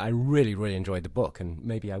 but I really, really enjoyed the book, and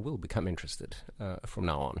maybe I will become interested from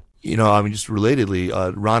now on. Just relatedly,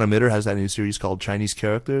 Ron Emitter has that new series called Chinese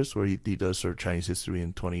Characters, where he does sort of Chinese history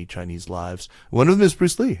in 20 Chinese lives. One of them is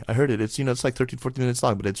Bruce Lee. I heard it. It's, it's like 13, 14 minutes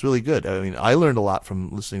long, but it's really good. I mean, I learned a lot from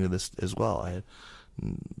listening to this as well. I had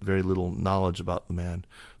very little knowledge about the man.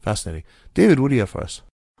 Fascinating. David, what do you have for us?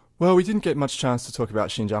 Well, we didn't get much chance to talk about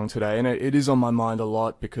Xinjiang today, and it is on my mind a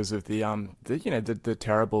lot because of the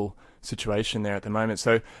terrible situation there at the moment.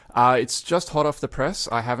 So it's just hot off the press.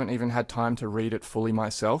 I haven't even had time to read it fully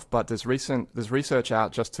myself, but there's research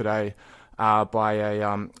out just today by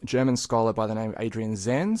a German scholar by the name of Adrian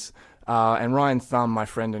Zenz. And Ryan Thum, my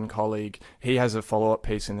friend and colleague, he has a follow-up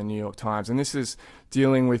piece in the New York Times. And this is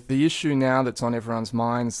dealing with the issue now that's on everyone's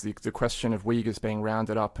minds, the question of Uyghurs being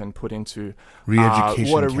rounded up and put into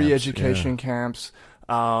re-education camps.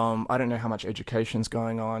 I don't know how much education's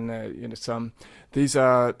going on. These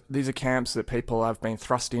are camps that people have been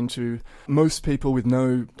thrust into. Most people with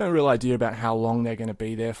no real idea about how long they're going to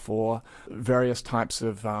be there for. Various types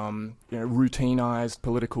of routinized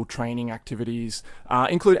political training activities,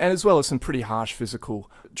 and as well as some pretty harsh physical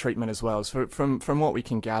treatment as well. So from what we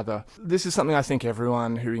can gather, this is something I think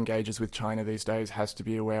everyone who engages with China these days has to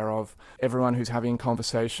be aware of. Everyone who's having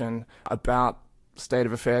conversation about state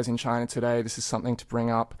of affairs in China today, this is something to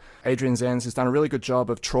bring up. Adrian Zenz has done a really good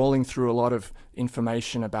job of trawling through a lot of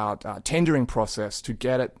information about tendering process to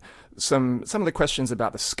get at some of the questions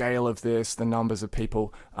about the scale of this, the numbers of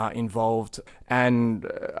people involved, and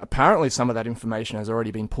apparently some of that information has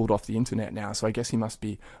already been pulled off the internet now. So I guess he must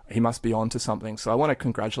be onto something. So I want to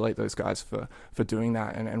congratulate those guys for doing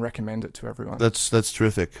that and recommend it to everyone. That's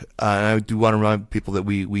terrific. And I do want to remind people that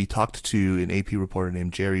we talked to an AP reporter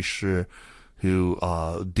named Jerry Shi, who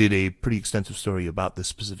did a pretty extensive story about this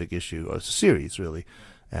specific issue. It's a series, really,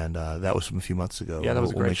 and that was from a few months ago. Yeah, that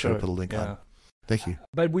was a great We'll make sure show. to put a link on. Thank you.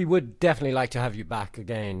 But we would definitely like to have you back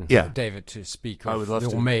again, David, to speak I would love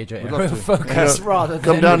of your to. major Would area love of to. focus rather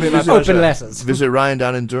Come than down to visit open letters. Visit Ryan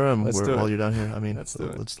down in Durham Let's do it. while you're down here. I mean, Let's do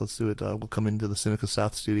it. let's do it. We'll come into the Sinica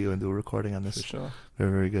South studio and do a recording on this. For sure.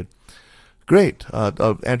 Very, very good. Great.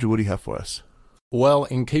 Andrew, what do you have for us? Well,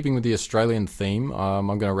 in keeping with the Australian theme, I'm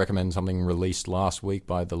going to recommend something released last week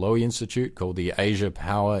by the Lowy Institute called the Asia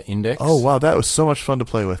Power Index. Oh, wow. That was so much fun to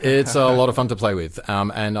play with. It's a lot of fun to play with.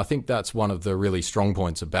 And I think that's one of the really strong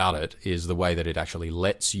points about it is the way that it actually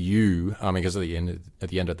lets you, because at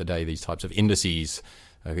the end of the day, these types of indices,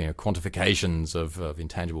 quantifications of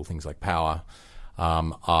intangible things like power,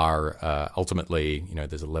 are ultimately,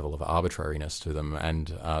 there's a level of arbitrariness to them.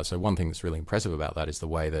 And so one thing that's really impressive about that is the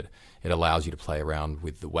way that it allows you to play around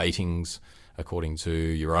with the weightings according to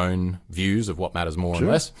your own views of what matters more and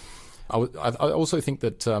less. I also think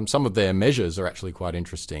that some of their measures are actually quite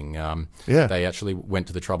interesting. They actually went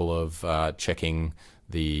to the trouble of checking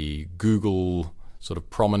the Google sort of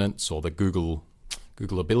prominence or the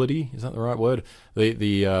Googleability, is that the right word?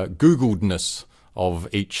 The Googledness of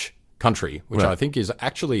each country, which I think is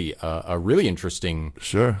actually a really interesting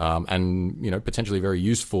and potentially very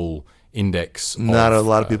used index. Not a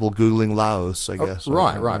lot of people Googling Laos, I guess.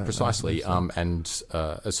 Right, precisely. And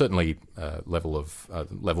certainly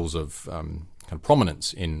levels of kind of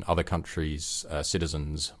prominence in other countries'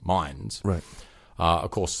 citizens' minds. Right. Of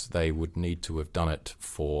course, they would need to have done it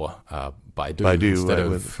for Baidu instead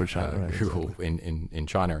of for China, Google in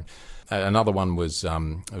China. Another one was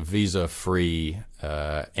visa-free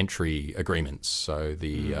entry agreements, so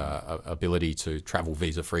the ability to travel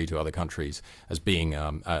visa-free to other countries as being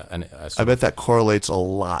I bet that correlates a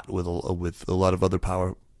lot with a lot of other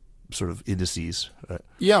power sort of indices. Right?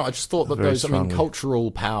 Yeah, I just thought that Very strongly. cultural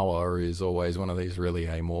power is always one of these really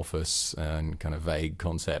amorphous and kind of vague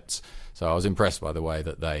concepts. So I was impressed by the way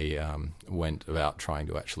that they went about trying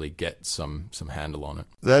to actually get some handle on it.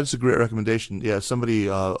 That's a great recommendation. Yeah, somebody,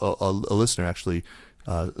 a listener actually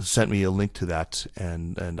sent me a link to that,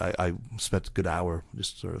 and I spent a good hour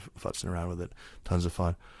just sort of futzing around with it. Tons of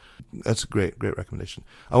fun. That's a great recommendation.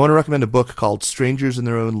 I want to recommend a book called Strangers in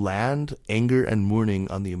Their Own Land, Anger and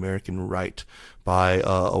Mourning on the American Right by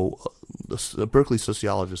a Berkeley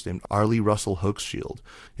sociologist named Arlie Russell Hochschild.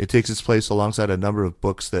 It takes its place alongside a number of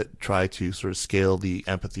books that try to sort of scale the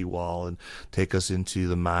empathy wall and take us into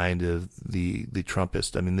the mind of the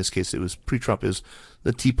Trumpist. I mean, in this case, it was pre-Trump is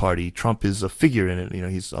the Tea Party. Trump is a figure in it.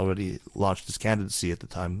 He's already launched his candidacy at the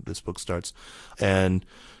time this book starts. And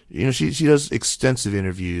she does extensive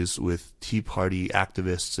interviews with Tea Party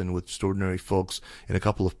activists and with extraordinary folks in a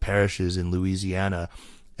couple of parishes in Louisiana,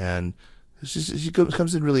 and She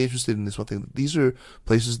comes in really interested in this one thing. These are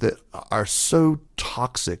places that are so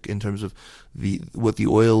toxic in terms of what the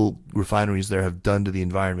oil refineries there have done to the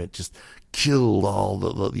environment, just killed all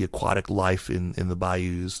the aquatic life in the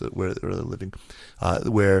bayous where they're living,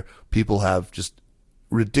 where people have just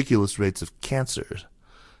ridiculous rates of cancer,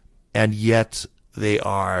 and yet they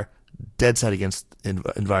are dead set against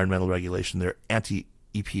environmental regulation. They're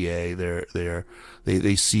anti-EPA.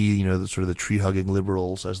 They see the sort of the tree hugging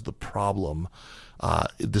liberals as the problem,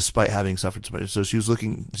 despite having suffered so much. So she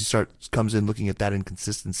comes in looking at that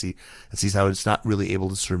inconsistency and sees how it's not really able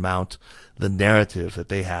to surmount the narrative that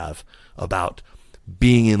they have about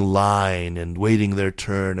being in line and waiting their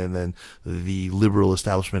turn, and then the liberal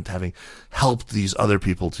establishment having helped these other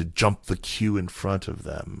people to jump the queue in front of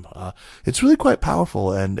them. It's really quite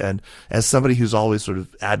powerful, and as somebody who's always sort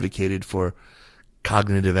of advocated for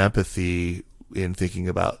cognitive empathy in thinking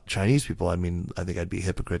about Chinese people, I mean, I think I'd be a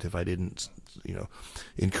hypocrite if I didn't,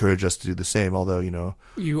 encourage us to do the same. Although,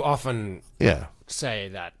 you often say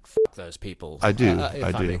that "f those people." I do.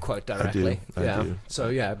 If I may quote directly. I do. So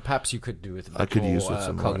perhaps you could do with a I could more, use with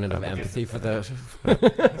some cognitive more empathy for the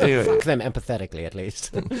Anyway. fuck them empathetically at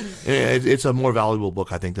least. It's a more valuable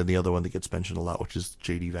book, I think, than the other one that gets mentioned a lot, which is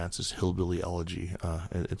J.D. Vance's Hillbilly Elegy.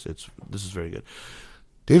 This is very good.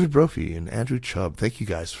 David Brophy and Andrew Chubb, thank you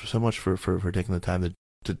guys so much for taking the time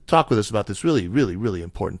to talk with us about this really, really, really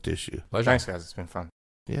important issue. Pleasure. Thanks, guys. It's been fun.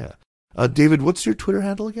 Yeah. David, what's your Twitter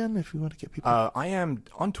handle again, if you want to get people? I am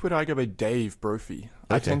on Twitter. I go by Dave Brophy.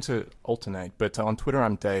 I tend to alternate, but on Twitter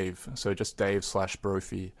I'm Dave. So just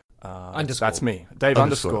Dave/Brophy. Underscore. That's me. Dave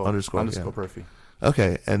underscore Brophy.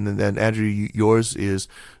 Okay, and then Andrew, yours is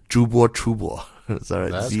Chubo. Is that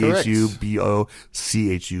right? That's correct. Chubo.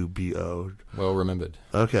 Well remembered.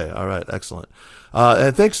 Okay, all right, excellent.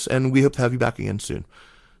 And thanks, and we hope to have you back again soon.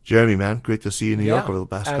 Jeremy, man, great to see you in New York over the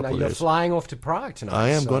past couple of days. And you're flying off to Prague tonight. I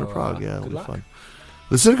am going to Prague, it'll be fun.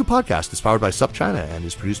 The Sinica Podcast is powered by SupChina and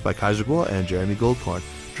is produced by Kaiser Kuo and Jeremy Goldkorn.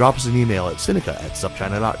 Drop us an email at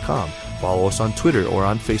sinica@supchina.com. Follow us on Twitter or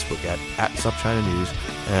on Facebook at SupChina News.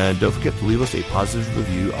 And don't forget to leave us a positive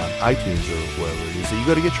review on iTunes or wherever it is that you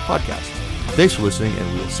go to get your podcasts. Thanks for listening,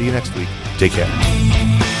 and we'll see you next week. Take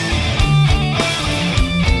care.